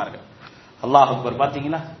பரிந்துரை செய்வார்கள். அல்லாஹ் அக்பர்.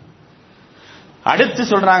 பாத்தீங்களா? அடுத்து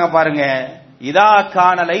சொல்றாங்க பாருங்க, இதா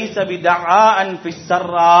கான லைஸ பிதஆன்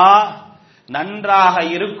ஃபிஸ்ஸர்ரா, நன்றாக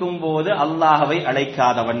இருக்கும் போது அல்லாஹ்வை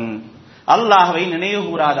அழைக்காதவன், அல்லாஹ்வை நினைவு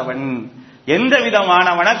கூறாதவன், எந்த விதமான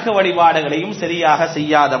வணக்க வழிபாடுகளையும் சரியாக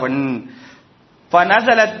செய்யாதவன்,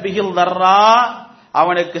 ஃபநஸலத் பிஹில் தர்ரா,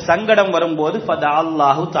 அவனுக்கு சங்கடம் வரும்போது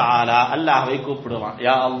ஃபதஅல்லாஹு தஆலா, அல்லாஹ்வை கூப்பிடுவான்.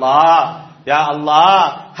 யா அல்லாஹ், யா அல்லாஹ்,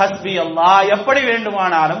 ஹஸ்பி அல்லாஹ், எப்படி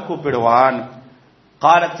வேண்டுமானாலும் கூப்பிடுவான்.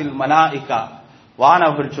 காலத்தில் மலாயிகா,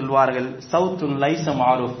 வானவர்கள் சொல்வார்கள் சவுத்துன் லைஸ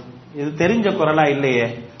மாரூஃப், இது தெரிஞ்ச குரலா இல்லையே,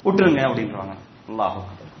 விட்டுருங்க அப்படின்றாங்க. அல்லாஹ்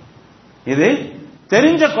அக்பர். இது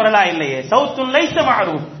தெரிஞ்ச குரலா இல்லையே, சவுத்துன் லைஸ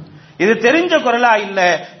மாரூஃப், இது தெரிஞ்ச குரலா இல்ல,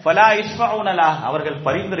 ஃபலா இஸ்ஃபஊன லஹ், அவர்கள்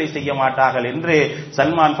பரிந்துரை செய்ய மாட்டார்கள் என்று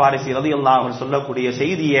சல்மான் பாரிசி ரலியல்லாஹு அன்ஹு சொல்லக்கூடிய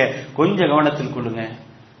செய்தியை கொஞ்சம் கவனத்தில் கொள்ளுங்க.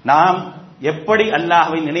 நாம் எப்படி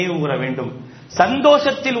அல்லாஹ்வை நினைவு கூற வேண்டும்?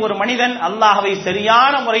 சந்தோஷத்தில் ஒரு மனிதன் அல்லாஹ்வை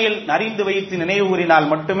சரியான முறையில் அறிந்து வைத்து நினைவு கூறினால்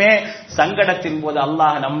மட்டுமே சங்கடத்தின் போது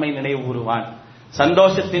அல்லாஹ் நம்மை நினைவு கூறுவான்.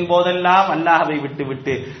 சந்தோஷத்தின் போதெல்லாம் அல்லாஹ்வை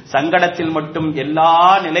விட்டுவிட்டு சங்கடத்தில் மட்டும் எல்லா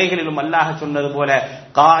நிலைகளிலும் அல்லாஹ் சொன்னது போல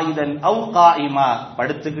காயிதன் அவ் காயிமா,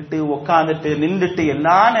 படுத்துக்கிட்டு உட்கார்ந்துட்டு நின்றுட்டு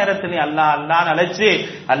எல்லா நேரத்திலையும் அல்லாஹ் அல்லாஹ் அழைச்சு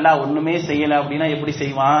அல்லாஹ் ஒண்ணுமே செய்யல அப்படின்னா எப்படி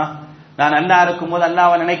செய்வான்? நான் நல்லா இருக்கும்போது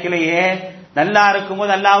அல்லாஹ்வை நினைக்கலையே, நல்லா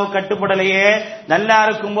இருக்கும்போது அல்லாஹ்வுக்கு கட்டுப்படலையே, நல்லா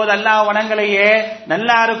இருக்கும்போது அல்லாஹ் வணங்கலையே,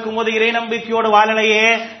 நல்லா இருக்கும்போது இறை நம்பிக்கையோடு வாழலையே,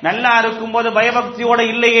 நல்லா இருக்கும்போது பயபக்தியோடு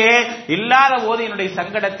இல்லையே, இல்லாத போது என்னுடைய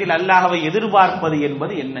சங்கடத்தில் அல்லாஹ்வை எதிர்பார்ப்பது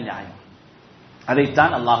என்பது என்ன நியாயம்?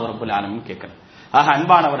 அதைத்தான் அல்லாஹ் ரப்பல் ஆலமீன் கேட்கிறார். ஆக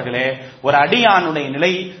அன்பானவர்களே, ஒரு அடியானுடைய நிலை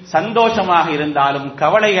சந்தோஷமாக இருந்தாலும்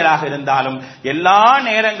கவலைகளாக இருந்தாலும் எல்லா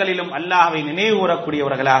நேரங்களிலும் அல்லாஹ்வை நினைவு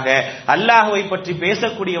கூறக்கூடியவர்களாக, அல்லாஹ்வை பற்றி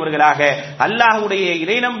பேசக்கூடியவர்களாக, அல்லாஹ்வுடைய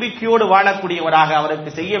இறை நம்பிக்கையோடு வாழக்கூடியவராக, அவருக்கு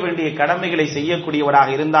செய்ய வேண்டிய கடமைகளை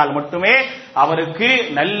செய்யக்கூடியவராக இருந்தால் மட்டுமே அவருக்கு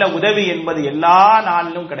நல்ல உதவி என்பது எல்லா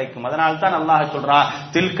நாளிலும் கிடைக்கும். அதனால் தான் அல்லாஹ் சொல்றான்,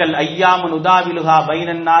 தில்கல் ஐயாமு நுதாவிலுஹா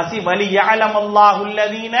பைனன் நாசி வலியஅலம் அல்லாஹு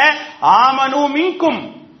அல்லதீன ஆமனூ மின்கும்.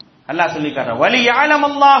 அல்லாஹ் சொல்லிக்கார வலியஅலம்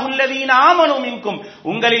அல்லாஹு அல்லதீன ஆமனூ மின்கும்,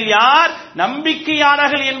 உங்களில் யார்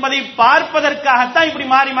நம்பிக்கையாளர்கள் என்பதை பார்ப்பதற்காகத்தான் இப்படி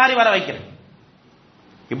மாறி மாறி வர வைக்கிறேன்.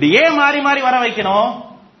 இப்படி ஏன் மாறி மாறி வர வைக்கணும்?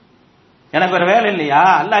 எனக்கு ஒரு வேலை இல்லையா?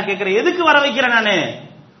 அல்லாஹ் கேட்கிற, எதுக்கு வர வைக்கிறேன் நானு?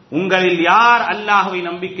 உங்களில் யார் அல்லாஹ்வை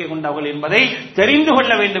நம்பிக்கை கொண்டவர்கள் என்பதை தெரிந்து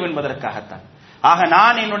கொள்ள வேண்டும் என்பதற்காகத்தான். ஆக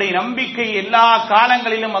நான் என்னுடைய நம்பிக்கை எல்லா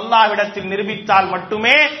காலங்களிலும் அல்லாஹ்விடத்தில் நிரூபித்தால்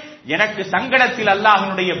மட்டுமே எனக்கு சங்கடத்தில்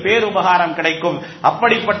அல்லாஹ்வினுடைய பேருபகாரம் கிடைக்கும்.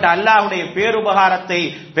 அப்படிப்பட்ட அல்லாஹ்வுடைய பேருபகாரத்தை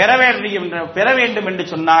பெற வேண்டும் என்று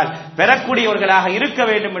சொன்னால், பெறக்கூடியவர்களாக இருக்க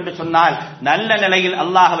வேண்டும் என்று சொன்னால், நல்ல நிலையில்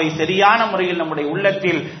அல்லாஹ்வை சரியான முறையில் நம்முடைய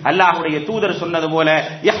உள்ளத்தில் அல்லாஹ்வுடைய தூதர் சொன்னது போல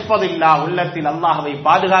யஹ்ஃபதுல்லாஹ், உள்ளத்தில் அல்லாஹ்வை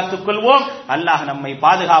பாதுகாத்துக் கொள்வோம். அல்லாஹ் நம்மை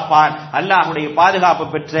பாதுகாப்பான். அல்லாஹ்வுடைய பாதுகாப்பு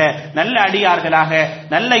பெற்ற நல்ல அடியார்களாக,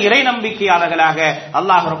 நல்ல இறை நம்பிக்கையாளர்களாக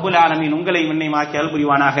அல்லாஹ் ரப்பல் ஆலமீன் உங்களை என்னைமாக்கி அருள்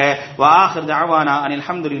புரிவானாக. வ ஆகிர் தஅவானா அனில்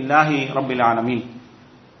ஹம்துலில்லாஹி ரப்பில் ஆலமீன்.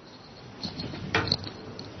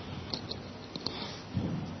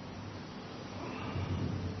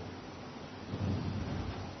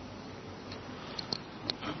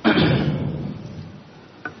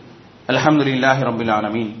 அல்ஹம்துலில்லாஹி ரப்பில்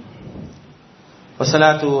ஆலமீன்.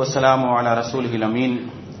 வஸ்ஸலாத்து வஸ்ஸலாமு அலா ரசூலில் அமீன்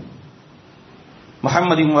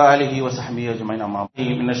முஹம்மதின் வ ஆலிஹி வ ஸஹ்பிஹி அஜ்மஈன். அம்மா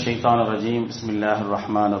பஅது. மினஷ் ஷைத்தானிர் ரஜீம். பிஸ்மில்லாஹிர்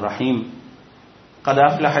ரஹ்மானிர் ரஹீம். قد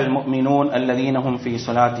أفلح المؤمنون الذين هم في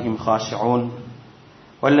صلاتهم خاشعون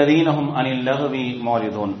والذين هم عن اللغو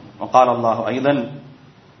معرضون. وقال الله أيضا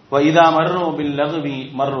وإذا مروا باللغو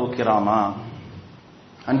مروا كراما.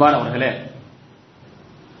 அன்பானவர்களே,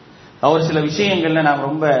 அவர் சில விஷயங்கள்ல நாம்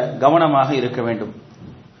ரொம்ப கவனமாக இருக்க வேண்டும்.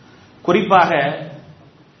 குறிப்பாக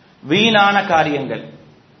வீணான காரியங்கள்,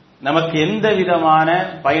 நமக்கு எந்த விதமான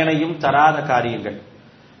பயனையும் தராத காரியங்கள்,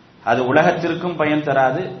 அது உலகத்திற்கும் பயன்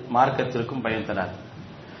தராது, மார்க்கத்திற்கும் பயன் தராது.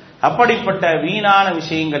 அப்படிப்பட்ட வீணான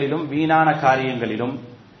விஷயங்களிலும் வீணான காரியங்களிலும்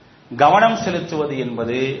கவனம் செலுத்துவது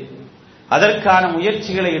என்பது, அதற்கான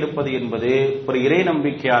முயற்சிகளை எடுப்பது என்பது ஒரு இறை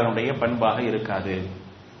நம்பிக்கையாளனுடைய பண்பாக இருக்காது.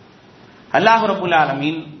 அல்லாஹ் ரப்பல்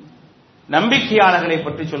ஆலமீன் நம்பிக்கையாளர்களை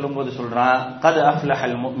பற்றி சொல்லும்போது சொல்றான், قد أفلح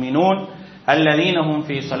المؤمنون الذين هم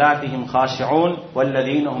في صلاتهم خاشعون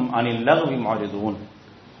والذين هم عن اللغو معرضون.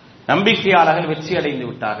 நம்பிக்கையாளர்கள் வெற்றி அடைந்து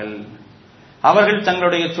விட்டார்கள், அவர்கள்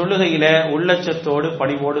தங்களுடைய தொழுகையில உள்ளச்சத்தோடு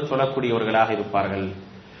பணிவோடு சொல்லக்கூடியவர்களாக இருப்பார்கள்,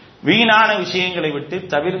 வீணான விஷயங்களை விட்டு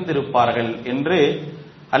தவிர்ந்திருப்பார்கள் என்று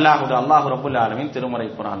அல்லாஹ் ரப்பல் ஆலமீன் திருமறை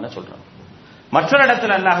குர்ஆன்ல சொல்றான். மற்றொரு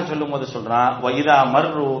இடத்துல அல்லாஹ் சொல்லும்போது சொல்றான், வைதா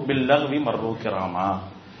மர்ரு பில் லக்வி மர்ரு கிராமா,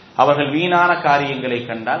 அவர்கள் வீணான காரியங்களை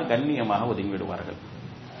கண்டால் கண்ணியமாக ஒதுங்கி விடுவார்கள்.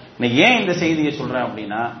 ஏன் இந்த செய்தியை சொல்றேன்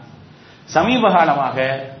அப்படின்னா, சமீப காலமாக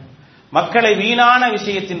மக்களை வீணான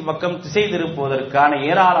விஷயத்தின் பக்கம் திசை திருப்புவதற்கான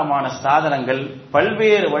ஏராளமான சாதனங்கள்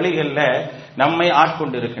பல்வேறு வழிகளில் நம்மை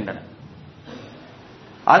ஆட்கொண்டிருக்கின்றன.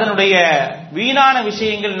 அதனுடைய வீணான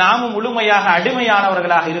விஷயங்கள் நாமும் முழுமையாக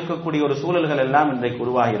அடிமையானவர்களாக இருக்கக்கூடிய ஒரு சூழல்கள் எல்லாம் இன்றைக்கு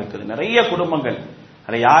உருவாகி இருக்குது. நிறைய குடும்பங்கள்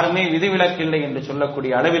அதை யாருமே விதிவிலக்கில்லை என்று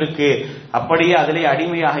சொல்லக்கூடிய அளவிற்கு அப்படியே அதிலே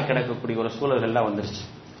அடிமையாக கிடக்கக்கூடிய ஒரு சூழல்கள்லாம் வந்துருச்சு.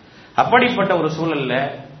 அப்படிப்பட்ட ஒரு சூழல்ல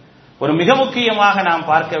ஒரு மிக முக்கியமாக நாம்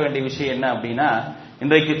பார்க்க வேண்டிய விஷயம் என்ன அப்படின்னா,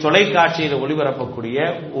 இன்றைக்கு தொலைக்காட்சியில் ஒளிபரப்பக்கூடிய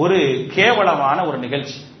ஒரு கேவலமான ஒரு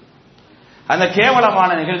நிகழ்ச்சி. அந்த கேவலமான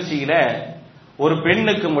நிகழ்ச்சியில ஒரு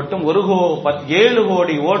பெண்ணுக்கு மட்டும் 7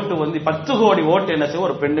 கோடி ஓட்டு 10 கோடி ஓட்டு என்ன செய்ய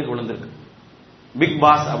ஒரு பெண்ணுக்கு விழுந்திருக்கு. பிக்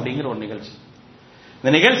பாஸ் அப்படிங்கிற ஒரு நிகழ்ச்சி.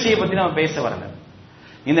 இந்த நிகழ்ச்சியை பத்தி நம்ம பேச வரல.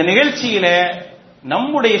 இந்த நிகழ்ச்சியில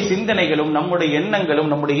நம்முடைய சிந்தனைகளும் நம்முடைய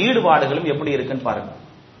எண்ணங்களும் நம்முடைய ஈடுபாடுகளும் எப்படி இருக்குன்னு பாருங்க.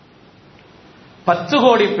 10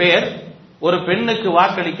 கோடி பேர் ஒரு பெண்ணுக்கு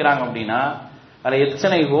வாக்களிக்கிறாங்க அப்படின்னா அதுல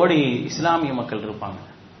எத்தனை கோடி இஸ்லாமிய மக்கள் இருப்பாங்க,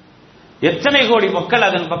 எத்தனை கோடி மக்கள்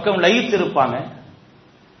அதன் பக்கம் லயித்து இருப்பாங்க,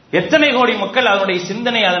 எத்தனை கோடி மக்கள் அதனுடைய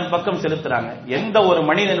சிந்தனை அதன் பக்கம் செலுத்துறாங்க. எந்த ஒரு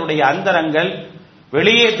மனிதனுடைய அந்தரங்கள்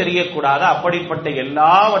வெளியே தெரியக்கூடாத அப்படிப்பட்ட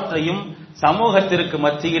எல்லாவற்றையும் சமூகத்திற்கு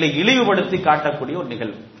மத்தியிலே இழிவுபடுத்தி காட்டக்கூடிய ஒரு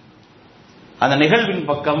நிகழ்வு. அந்த நிகழ்வின்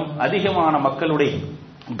பக்கம் அதிகமான மக்களுடைய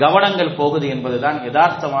கவனங்கள் போகுது என்பதுதான்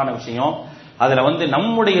யதார்த்தமான விஷயம். அதுல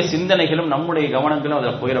நம்முடைய சிந்தனைகளும் நம்முடைய கவனங்களும்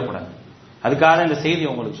அதுல போயிடக்கூடாது. அதுக்காக இந்த செய்தி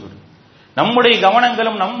உங்களுக்கு சொல்றேன். நம்முடைய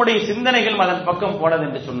கவனங்களும் நம்முடைய சிந்தனைகளும் அதன் பக்கம் போனது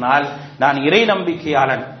என்று சொன்னால் நான் இறை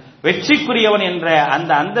நம்பிக்கையாளன், வெற்றிக்குரியவன் என்ற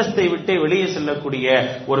அந்த அந்தஸ்தை விட்டு வெளியே செல்லக்கூடிய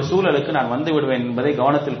ஒரு சூழலுக்கு நான் வந்து விடுவேன் என்பதை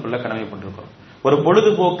கவனத்தில் கொள்ள கடமைப்பட்டிருக்கிறோம். ஒரு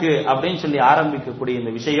பொழுதுபோக்கு அப்படின்னு சொல்லி ஆரம்பிக்கக்கூடிய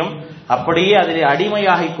இந்த விஷயம் அப்படியே அதிலே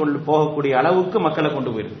அடிமையாகி கொண்டு போகக்கூடிய அளவுக்கு மக்களை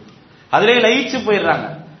கொண்டு போயிருக்கு. அதிலே லயிச்சு போயிடுறாங்க.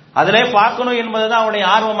 அதிலே பார்க்கணும் என்பதுதான் அவனுடைய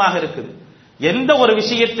ஆர்வமாக இருக்குது. எந்த ஒரு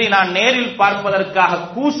விஷயத்தை நான் நேரில் பார்ப்பதற்காக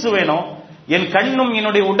கூசுவேனோ, என் கண்ணும்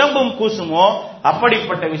என்னுடைய உடம்பும் கூசுமோ,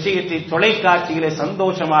 அப்படிப்பட்ட விஷயத்தை தொலைக்காட்சியிலே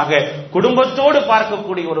சந்தோஷமாக குடும்பத்தோடு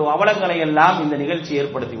பார்க்கக்கூடிய ஒரு அவலங்களை எல்லாம் இந்த நிகழ்ச்சி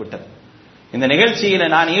ஏற்படுத்திவிட்டது. இந்த நிகழ்ச்சியில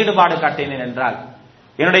நான் ஈடுபாடு காட்டினேன் என்றால்,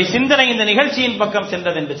 என்னுடைய சிந்தனை இந்த நிகழ்ச்சியின் பக்கம்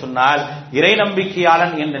சென்றது என்று சொன்னால், இறை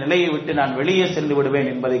நம்பிக்கையாளன் என்ற நிலையை விட்டு நான் வெளியே சென்று விடுவேன்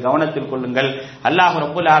என்பதை கவனத்தில் கொள்ளுங்கள். அல்லாஹ்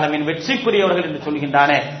ரப்பல் ஆலமீன் வெற்றிக்குரியவர்கள் என்று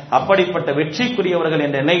சொல்கின்றானே, அப்படிப்பட்ட வெற்றிக்குரியவர்கள்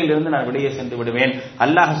என்ற நிலையிலிருந்து நான் வெளியே சென்று விடுவேன்.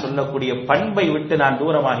 அல்லாஹ் சொல்லக்கூடிய பண்பை விட்டு நான்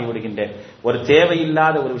தூரமாகி விடுகின்றேன். ஒரு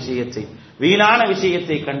தேவையில்லாத ஒரு விஷயத்தை, வீணான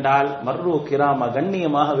விஷயத்தை கண்டால் மர்ரு கிராம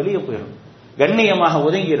கண்ணியமாக வெளியே போயிடும், கண்ணியமாக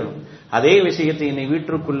ஒதுங்கிடணும். அதே விஷயத்தை என்னை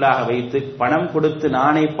வீட்டிற்குள்ளாக வைத்து பணம் கொடுத்து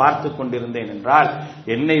நானே பார்த்து கொண்டிருந்தேன் என்றால்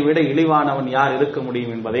என்னை விட இழிவானவன் யார் இருக்க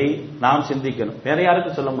முடியும் என்பதை நாம் சிந்திக்கணும். வேற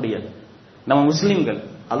யாருக்கும் சொல்ல முடியாது. நம்ம முஸ்லிம்கள்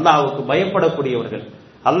அல்லாஹ்வுக்கு பயப்படக்கூடியவர்கள்,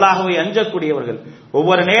 அல்லாஹ்வை அஞ்சக்கூடியவர்கள்,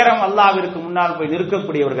 ஒவ்வொரு நேரம் அல்லாஹ்விற்கு முன்னால் போய்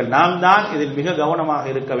நிற்கக்கூடியவர்கள். நாம் தான் இதில் மிக கவனமாக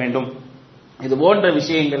இருக்க வேண்டும். இது போன்ற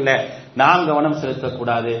விஷயங்கள்ல நாம் கவனம்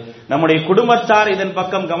செலுத்தக்கூடாது. நம்முடைய குடும்பத்தார் இதன்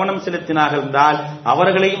பக்கம் கவனம் செலுத்தினார்கள் என்றால்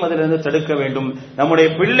அவர்களையும் அதிலிருந்து தடுக்க வேண்டும். நம்முடைய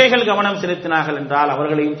பிள்ளைகள் கவனம் செலுத்தினார்கள் என்றால்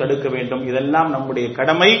அவர்களையும் தடுக்க வேண்டும். இதெல்லாம் நம்முடைய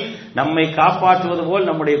கடமை. நம்மை காப்பாற்றுவது போல்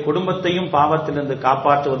நம்முடைய குடும்பத்தையும் பாவத்திலிருந்து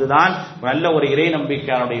காப்பாற்றுவதுதான் நல்ல ஒரு இறை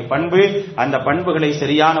நம்பிக்கையாளருடைய பண்பு. அந்த பண்புகளை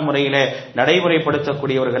சரியான முறையில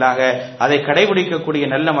நடைமுறைப்படுத்தக்கூடியவர்களாக, அதை கடைபிடிக்கக்கூடிய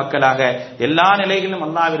நல்ல மக்களாக, எல்லா நிலைகளிலும்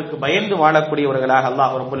அல்லாஹ்விற்கு பயந்து வாழக்கூடியவர்களாக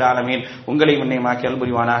அல்லாஹ் ரப்பல் ஆலமீன் உங்களை முன்னேமாக்கி அருள்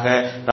புரிவானாக.